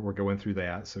we're going through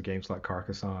that. So games like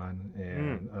Carcassonne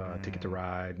Mm. and Ticket to Mm,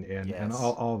 Ride and yes.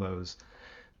 all those,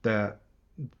 that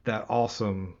that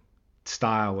awesome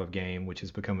style of game which has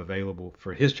become available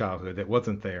for his childhood that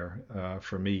wasn't there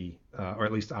for me, or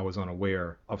at least I was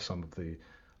unaware of some of the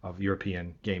of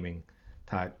European gaming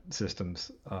type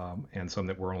systems, and some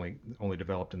that were only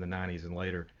developed in the 90s and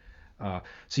later.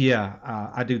 So yeah,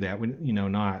 I do that.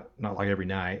 Not like every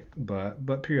night,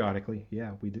 but periodically,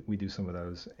 yeah, we do some of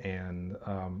those, and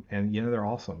they're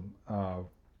awesome.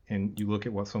 And you look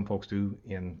at what some folks do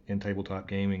in tabletop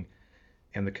gaming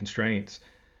and the constraints.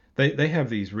 They have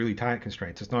these really tight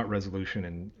constraints. It's not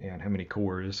resolution and how many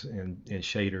cores and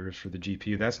shaders for the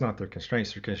GPU. That's not their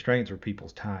constraints. Their constraints are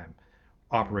people's time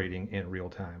Mm. operating in real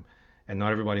time. And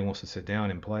not everybody wants to sit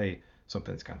down and play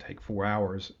something that's going to take 4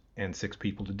 hours and six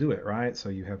people to do it, right? So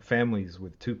you have families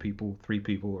with two people, three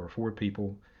people, or four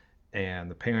people, and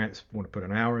the parents want to put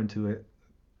an hour into it,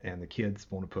 and the kids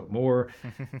want to put more,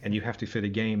 and you have to fit a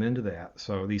game into that.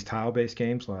 So these tile-based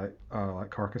games like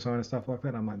Carcassonne and stuff like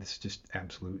that, I'm like, this is just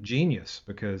absolute genius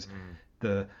because Mm.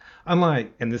 the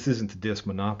unlike, and this isn't to diss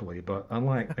Monopoly, but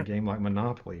unlike a game like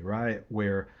Monopoly, right,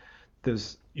 where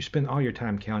you spend all your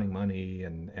time counting money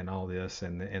and all this,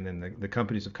 and then the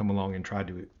companies have come along and tried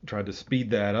to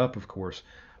speed that up, of course,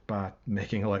 by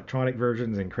making electronic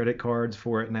versions and credit cards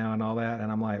for it now and all that.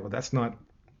 And I'm like, well, that's not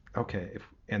okay.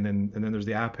 And then there's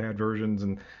the iPad versions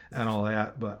and all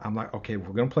that. But I'm like, okay, if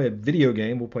we're gonna play a video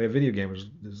game, we'll play a video game.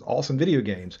 There's awesome video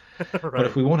games. But if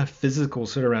Right. we want a physical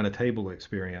sit around a table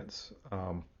experience,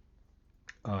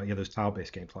 yeah, those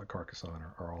tile-based games like Carcassonne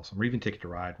are awesome. Or even Ticket to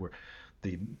Ride, where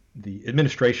the the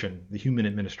human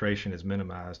administration is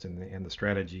minimized, and the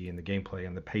strategy and the gameplay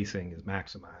and the pacing is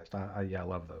maximized. Yeah, I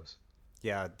love those.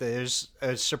 Yeah, there's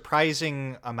a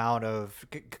surprising amount of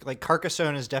like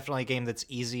Carcassonne is definitely a game that's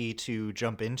easy to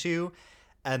jump into,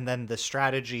 and then the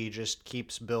strategy just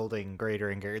keeps building greater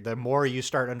and greater. The more you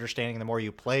start understanding, the more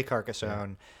you play Yeah,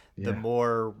 Carcassonne, the yeah,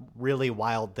 more really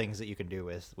wild things that you can do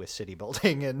with city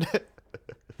building and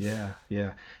yeah.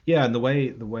 And the way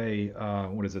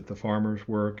what is it? The farmers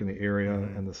work in the area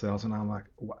Mhm. and the sales, and I'm like,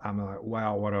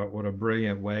 wow, what a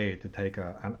brilliant way to take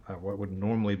what would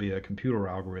normally be a computer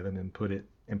algorithm and put it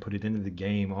into the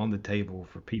game on the table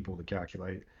for people to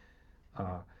calculate.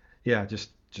 Uh, yeah,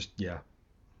 just yeah,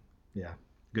 yeah,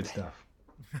 good stuff.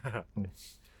 Mm,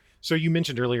 So you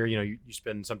mentioned earlier, you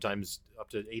spend sometimes up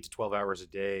to 8 to 12 hours a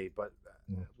day, but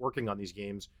mm, working on these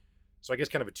games. So I guess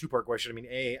kind of a two-part question. I mean,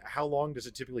 A, how long does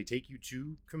it typically take you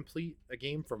to complete a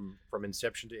game from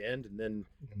inception to end? And then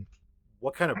mm.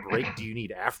 what kind of break do you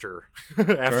need after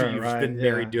after Right, you've right, been yeah.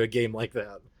 married to a game like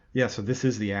that? Yeah, so this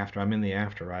is the after. I'm in the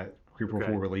after, right? Creeper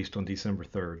Okay. 4 released on December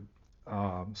 3rd.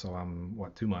 So I'm,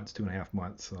 what, 2 months, 2.5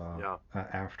 months Yeah.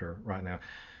 after right now.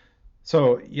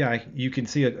 So yeah, you can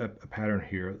see a pattern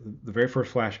here. The very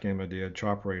first Flash game I did,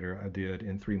 Chop Raider, I did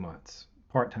in 3 months,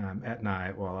 part-time at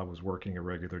night while I was working a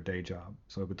regular day job.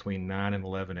 So between 9 and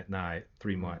 11 at night,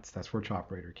 three Mm. months. That's where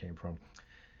Chop Raider came from.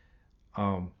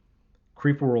 Um,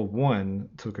 Creeper World 1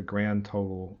 took a grand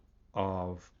total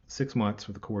of 6 months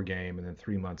for the core game and then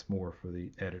 3 months more for the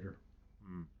editor.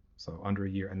 Mm. So under a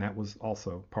year, and that was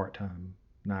also part time,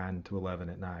 9 to 11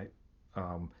 at night.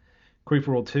 Um,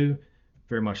 Creeper World 2,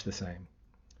 very much the same,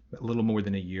 a little more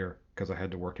than a year because I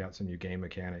had to work out some new game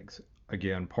mechanics.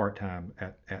 Again, part time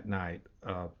at night.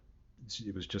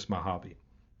 It was just my hobby.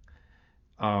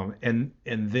 And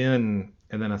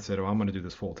then I said, oh, I'm going to do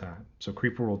this full time. So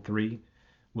Creeper World 3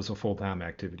 was a full time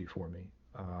activity for me.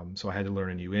 So I had to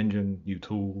learn a new engine, new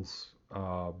tools,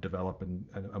 develop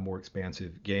a more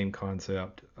expansive game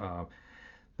concept.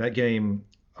 That game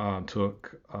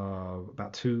took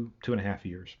about 2.5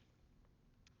 years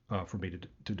for me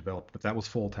to develop, but that was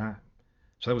full time.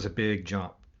 So that was a big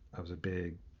jump. That was a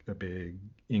big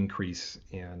increase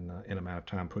in amount of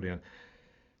time put in.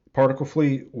 Particle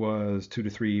Fleet was 2 to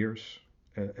 3 years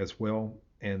as well,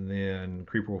 and then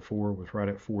Creeper World 4 was right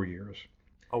at 4 years.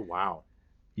 Oh wow.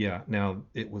 Yeah, now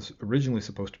it was originally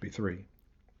supposed to be three,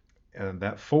 and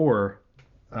that four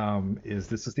is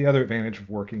this is the other advantage of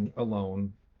working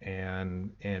alone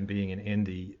and being an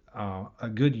indie. A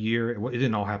good year, it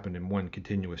didn't all happen in one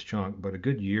continuous chunk, but a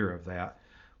good year of that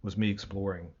was me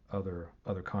exploring other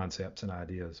concepts and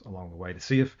ideas along the way to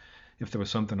see if there was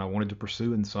something I wanted to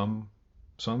pursue. And some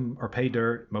are pay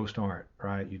dirt, most aren't.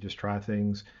 Right? You just try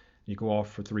things. You go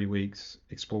off for 3 weeks,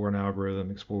 explore an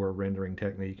algorithm, explore a rendering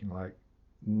technique, and like,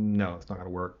 no, it's not going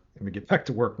to work. Let me get back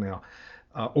to work now.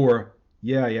 Or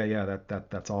yeah,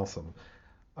 that's awesome.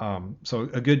 So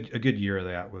a good year of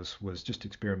that was just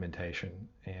experimentation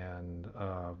and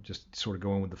just sort of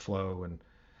going with the flow. And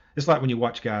it's like when you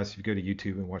watch guys, if you go to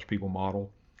YouTube and watch people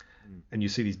model, Mm. and you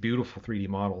see these beautiful 3D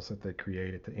models that they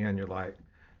create at the end, you're like,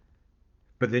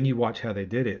 but then you watch how they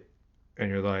did it, and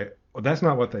you're like, well, that's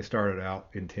not what they started out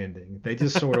intending. They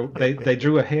just sort of they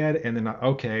drew ahead, and then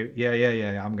okay,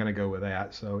 yeah, I'm gonna go with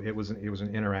that. So it was an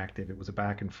interactive, it was a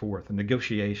back and forth, a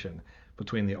negotiation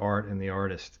between the art and the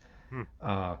artist, Hmm.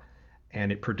 uh,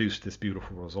 and it produced this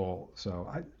beautiful result. So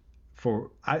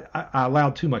I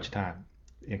allowed too much time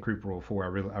in Creeper World 4.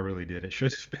 I really did. It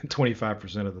should have been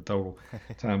 25% of the total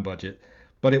time budget,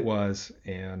 but it was,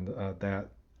 and that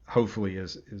hopefully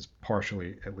is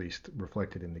partially at least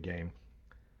reflected in the game.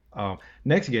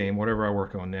 Next game, whatever I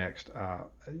work on next, I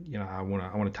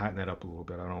want to tighten that up a little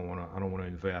bit. I don't want to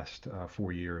invest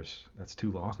 4 years. That's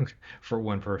too long for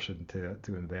one person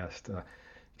to invest.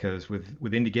 Because with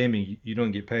indie gaming, you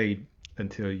don't get paid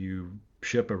until you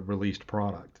ship a released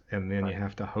product, and then you Right.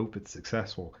 have to hope it's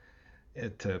successful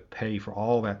to pay for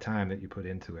all that time that you put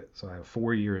into it. So I have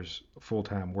 4 years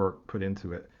full-time work put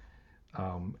into it,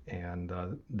 and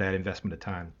that investment of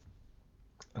time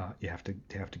you have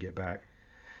to get back.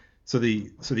 So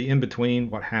the in between,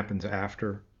 what happens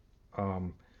after,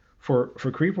 um, for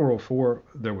Creeper World 4,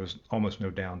 there was almost no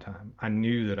downtime. I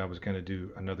knew that I was going to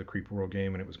do another Creeper World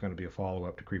game, and it was going to be a follow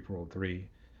up to Creeper World 3.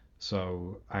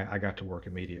 So I got to work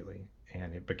immediately,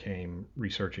 and it became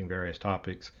researching various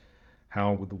topics.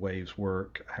 How would the waves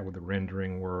work? How would the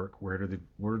rendering work? Where do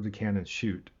the cannons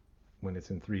shoot when it's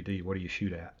in 3D? What do you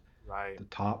shoot at? Right. The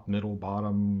top, middle,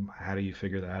 bottom. How do you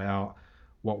figure that out?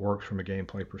 What works from a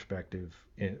gameplay perspective?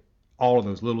 All of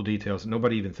those little details that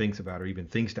nobody even thinks about or even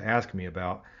thinks to ask me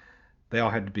about, they all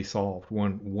had to be solved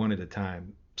one at a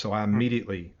time. So I Hmm.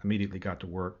 immediately got to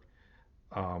work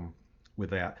with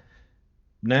that.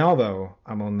 Now though,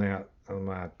 I'm on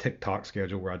my TikTok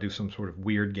schedule where I do some sort of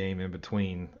weird game in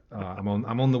between. I'm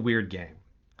on the weird game.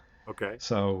 Okay.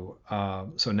 So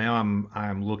now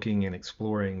I'm looking and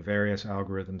exploring various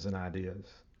algorithms and ideas,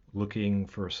 looking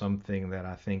for something that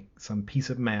I think, some piece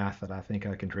of math that I think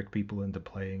I can trick people into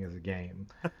playing as a game.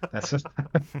 That's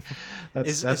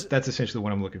that's Is that's is that's essentially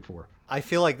what I'm looking for. I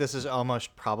feel like this is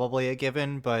almost probably a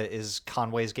given, but is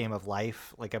Conway's Game of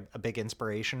Life like a big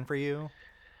inspiration for you?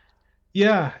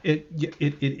 Yeah, it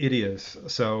is.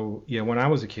 So yeah, when I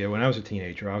was a kid, when I was a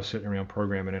teenager, I was sitting around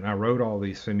programming, and I wrote all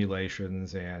these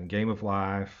simulations. And Game of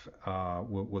Life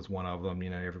was one of them.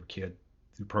 Every kid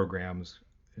who programs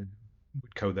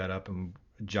would code that up in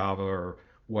Java or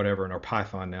whatever, and or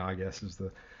Python now, I guess, is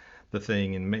the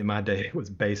thing. And in my day, it was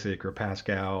Basic or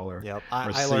Pascal or Yep, I,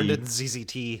 or I learned C. in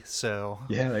ZZT, so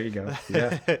Yeah, there you go.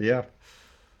 Yeah, yeah.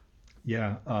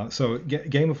 Yeah. So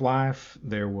Game of Life,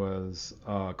 there was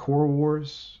Core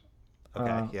Wars.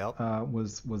 okay, yep.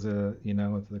 Was a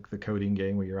the coding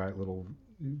game where you write little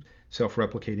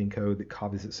self-replicating code that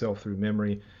copies itself through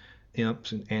memory,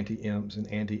 imps and anti-imps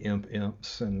and anti-imp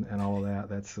imps and all of that.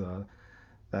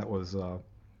 That was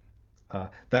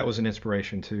that was an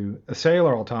inspiration too. A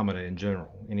cellular automata in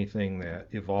general, anything that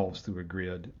evolves through a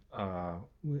grid,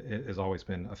 has always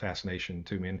been a fascination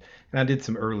to me. And I did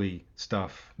some early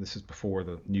stuff. This is before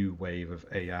the new wave of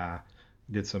AI.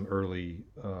 Did some early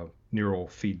neural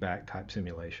feedback type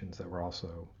simulations that were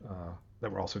also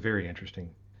very interesting.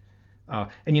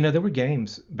 And there were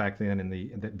games back then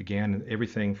that began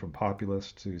everything from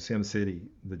Populous to SimCity,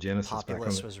 the Genesis back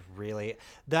on Populous the was really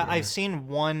that I've yeah. seen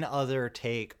one other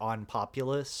take on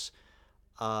Populous,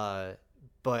 uh,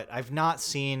 but I've not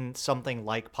seen something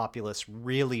like Populous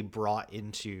really brought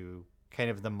into kind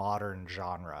of the modern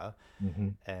genre, hmm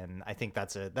and I think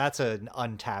that's an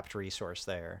untapped resource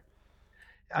there.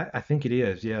 I think it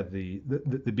is. Yeah, the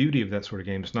beauty of that sort of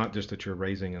game is not just that you're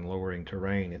raising and lowering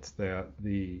terrain. It's that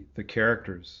the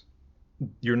characters,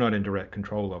 you're not in direct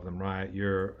control of them, right?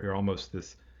 You're almost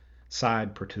this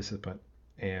side participant,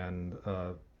 and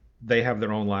they have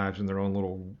their own lives and their own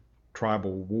little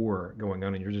tribal war going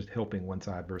on, and you're just helping one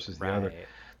side versus the other.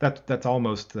 Right. That's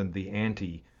almost the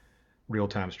anti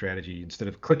real-time strategy. Instead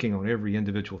of clicking on every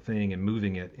individual thing and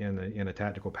moving it in a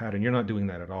tactical pattern, you're not doing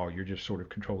that at all. You're just sort of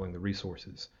controlling the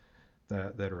resources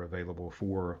that are available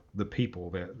for the people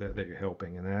that you're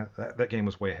helping. And that game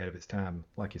was way ahead of its time.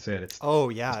 Like you said, Oh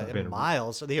it's yeah, not and been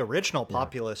miles. The original yeah.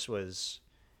 Populous was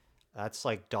that's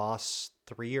like DOS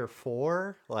 3 or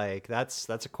 4. Like that's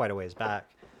a quite a ways back.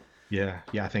 Yeah,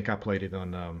 I think I played it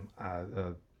on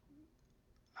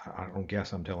I don't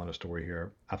guess I'm telling a story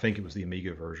here. I think it was the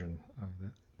Amiga version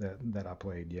that I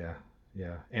played. Yeah,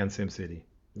 yeah, and SimCity,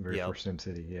 the very Yep. first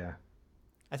SimCity. Yeah.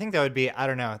 I think that would be, I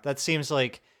don't know. That seems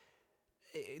like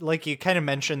you kind of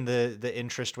mentioned the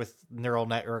interest with neural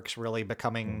networks really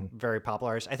becoming Hmm. very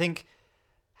popularized. I think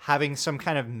having some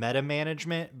kind of meta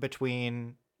management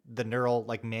between the neural,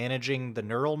 like managing the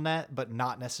neural net, but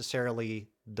not necessarily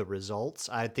the results.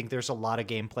 I think there's a lot of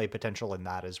gameplay potential in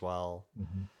that as well.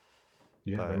 Hmm.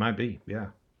 Yeah, there But might be. Yeah,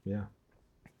 yeah.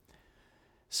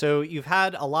 so you've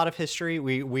had a lot of history.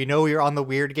 We know you're on the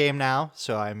weird game now,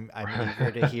 so I'm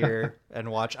eager to hear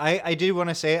and watch. I do want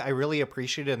to say I really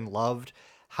appreciated and loved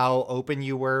how open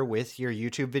you were with your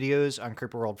YouTube videos on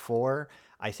Creeper World 4.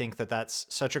 I think that that's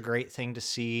such a great thing to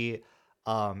see.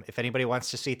 If anybody wants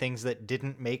to see things that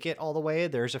didn't make it all the way,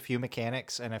 there's a few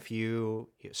mechanics and a few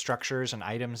structures and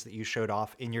items that you showed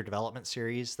off in your development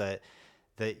series that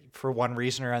for one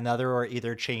reason or another or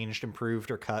either changed, improved,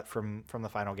 or cut from the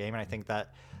final game. And I think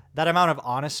that that amount of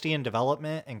honesty and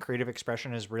development and creative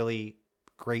expression is really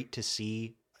great to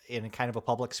see in kind of a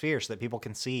public sphere so that people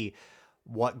can see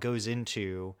what goes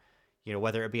into,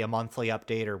 whether it be a monthly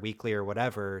update or weekly or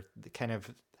whatever, kind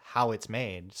of how it's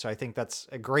made. So I think that's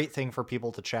a great thing for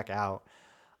people to check out.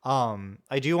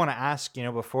 I do want to ask,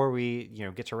 before we,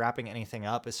 get to wrapping anything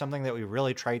up, is something that we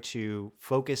really try to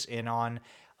focus in on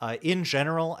in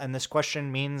general. And this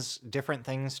question means different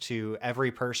things to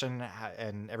every person,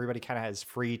 and everybody kind of is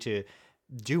free to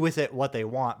do with it what they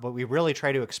want. But we really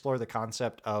try to explore the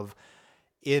concept of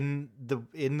in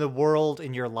the world,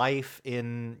 in your life,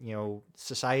 in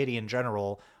society in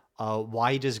general.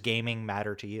 Why does gaming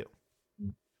matter to you?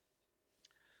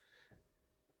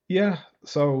 Yeah.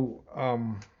 So,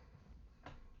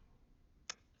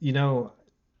 you know,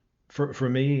 for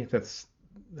me, that's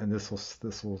and this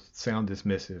will sound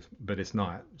dismissive, but it's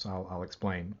not. So I'll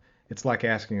explain. It's like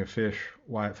asking a fish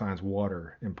why it finds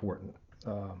water important.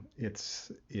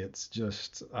 It's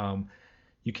just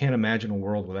you can't imagine a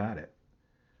world without it.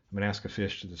 I mean, ask a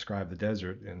fish to describe the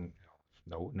desert, and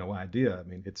no idea. I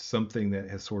mean, it's something that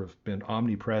has sort of been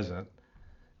omnipresent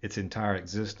its entire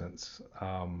existence.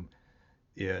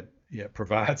 It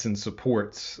provides and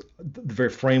supports the very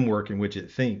framework in which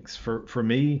it thinks. For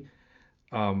me,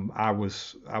 I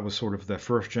was sort of the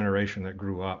first generation that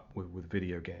grew up with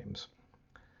video games.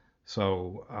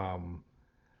 So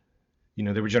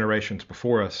there were generations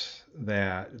before us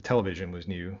that television was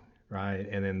new, right?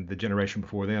 And then the generation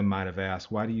before them might have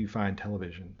asked, why do you find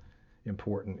television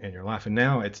important in your life? And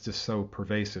now it's just so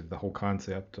pervasive, the whole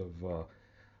concept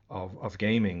of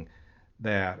gaming,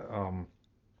 that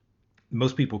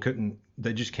most people couldn't,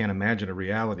 they just can't imagine a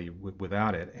reality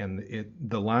without it. And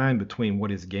the line between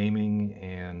what is gaming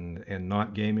and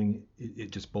not gaming,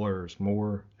 it just blurs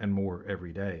more and more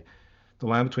every day. The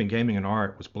line between gaming and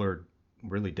art was blurred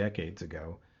really decades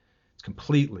ago. It's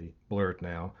completely blurred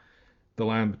now. The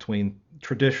line between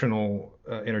traditional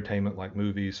entertainment like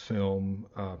movies, film,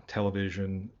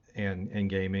 television, and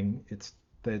gaming,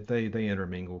 they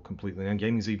intermingle completely. And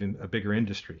gaming is even a bigger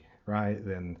industry, right,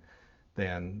 than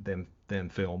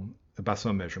film by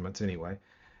some measurements anyway.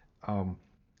 Um,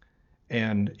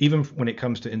 and even when it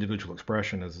comes to individual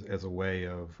expression as a way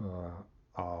of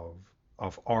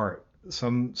art,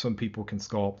 some people can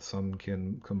sculpt, some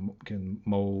can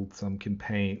mold, some can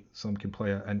paint, some can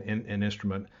play an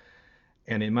instrument,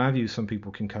 and in my view, some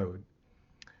people can code,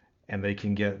 and they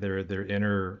can get their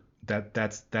inner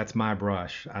that's my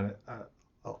brush.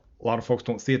 A lot of folks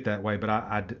don't see it that way, but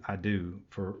I do.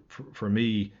 For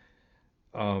me,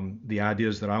 the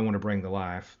ideas that I want to bring to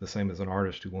life, the same as an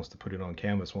artist who wants to put it on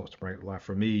canvas wants to bring it to life.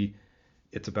 For me,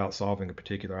 it's about solving a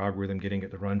particular algorithm, getting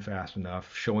it to run fast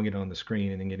enough, showing it on the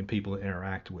screen, and then getting people to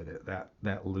interact with it.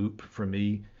 That loop for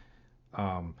me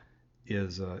um,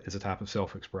 is a type of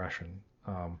self-expression.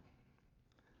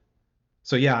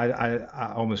 So yeah,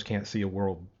 I almost can't see a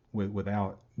world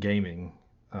without gaming.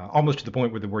 Almost to the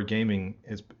point where the word gaming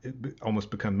is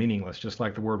almost become meaningless. Just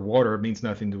like the word water means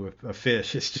nothing to a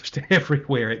fish. It's just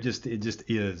everywhere. It just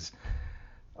is.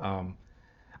 Um,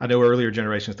 I know earlier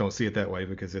generations don't see it that way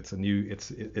because it's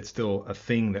still a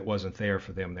thing that wasn't there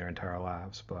for them their entire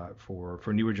lives. But for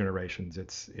newer generations,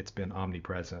 it's been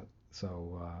omnipresent.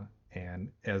 So and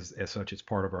as such, it's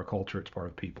part of our culture. It's part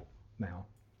of people now.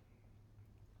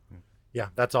 Yeah,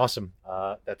 that's awesome.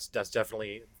 That's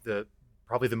definitely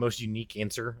probably the most unique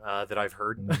answer that I've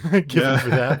heard given for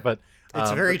that. But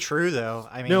it's very true, though.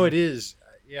 I mean, no, it is.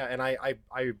 Yeah, and I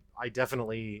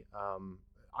definitely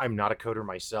I'm not a coder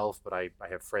myself, but I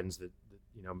have friends that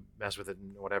mess with it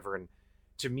and whatever. And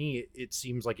to me, it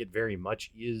seems like it very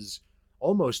much is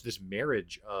almost this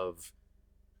marriage of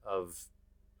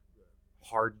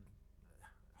hard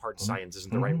science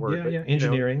isn't the right word. But,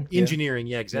 engineering. Engineering,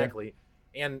 yeah, exactly.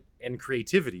 Yeah. And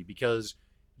creativity, because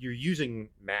you're using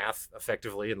math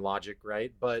effectively and logic,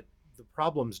 right? But the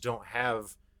problems don't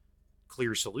have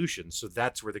clear solutions. So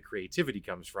that's where the creativity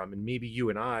comes from. And maybe you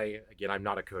and I, again, I'm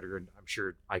not a coder, and I'm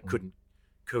sure I couldn't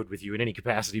code with you in any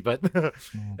capacity, but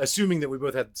assuming that we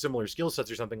both had similar skill sets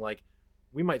or something, like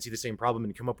we might see the same problem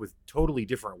and come up with totally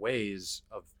different ways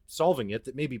of solving it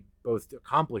that maybe both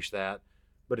accomplish that,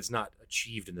 but it's not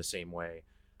achieved in the same way.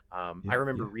 I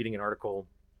remember reading an article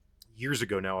years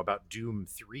ago now about Doom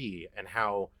 3 and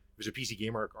how it was a PC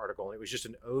Gamer article, and it was just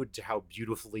an ode to how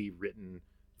beautifully written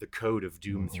the code of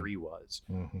Doom 3 was.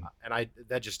 And at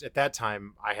that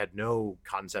time, I had no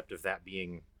concept of that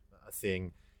being a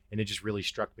thing. And it just really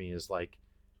struck me as like,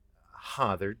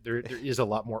 there is a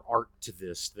lot more art to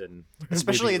this than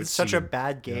especially in such a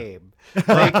bad game.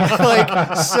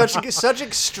 Like such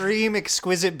extreme,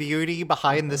 exquisite beauty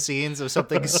behind the scenes of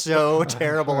something so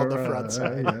terrible on the front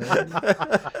side.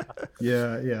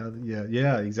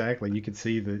 Yeah, exactly. You could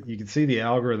see the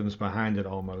algorithms behind it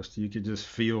almost. You could just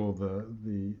feel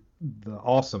the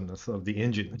awesomeness of the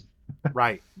engine.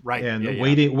 Right. And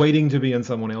waiting to be in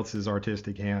someone else's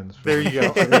artistic hands. There you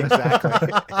go.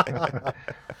 Exactly.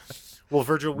 Well,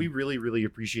 Virgil, we really, really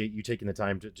appreciate you taking the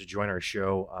time to join our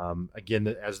show. Again,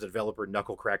 as the developer,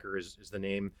 Knucklecracker is the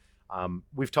name.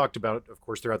 We've talked about, of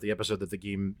course, throughout the episode that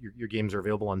your games are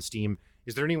available on Steam.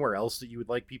 Is there anywhere else that you would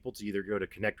like people to either go to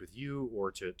connect with you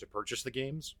or to purchase the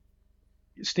games?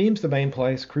 Steam's the main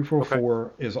place. Creeper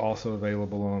 4 is also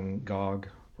available on GOG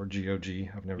or GOG.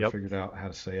 I've never figured out how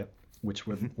to say it, which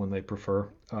one they prefer.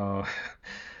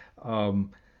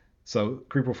 So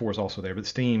Creeper 4 is also there, but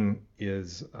Steam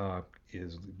is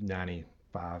 98%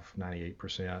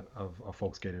 of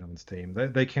folks get it on Steam.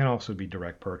 They can also be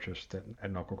direct purchased at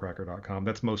knucklecracker.com.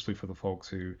 That's mostly for the folks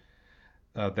who,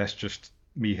 that's just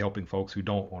me helping folks who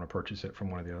don't want to purchase it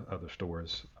from one of the other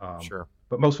stores. Sure.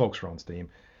 But most folks are on Steam.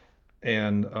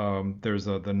 And there's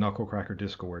the Knucklecracker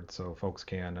Discord, so folks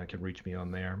can reach me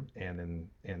on there and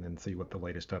then see what the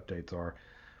latest updates are.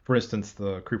 For instance,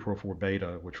 the Creeper 4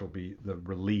 beta, which will be the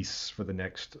release for the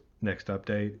next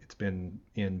update, it's been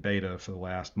in beta for the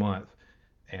last month,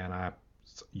 and I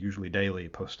usually daily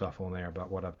post stuff on there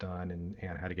about what I've done and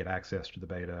how to get access to the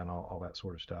beta and all that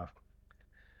sort of stuff.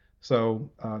 So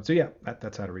yeah,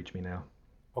 that's how to reach me now.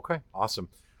 Okay, awesome.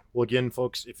 Well, again,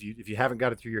 folks, if you haven't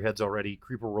got it through your heads already,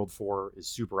 Creeper World 4 is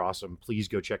super awesome. Please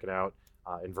go check it out.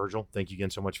 And Virgil, thank you again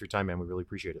so much for your time, man. We really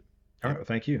appreciate it. All right,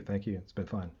 thank you. It's been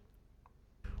fun.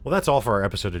 Well, that's all for our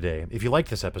episode today. If you liked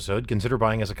this episode, consider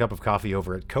buying us a cup of coffee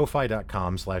over at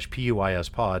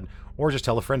ko-fi.com/puispod, or just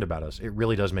tell a friend about us. It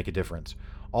really does make a difference.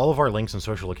 All of our links and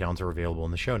social accounts are available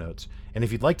in the show notes. And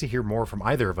if you'd like to hear more from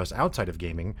either of us outside of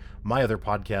gaming, my other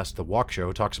podcast, The Walk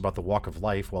Show, talks about the walk of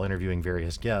life while interviewing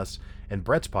various guests, and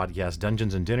Brett's podcast,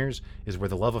 Dungeons and Dinners, is where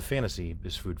the love of fantasy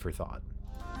is food for thought.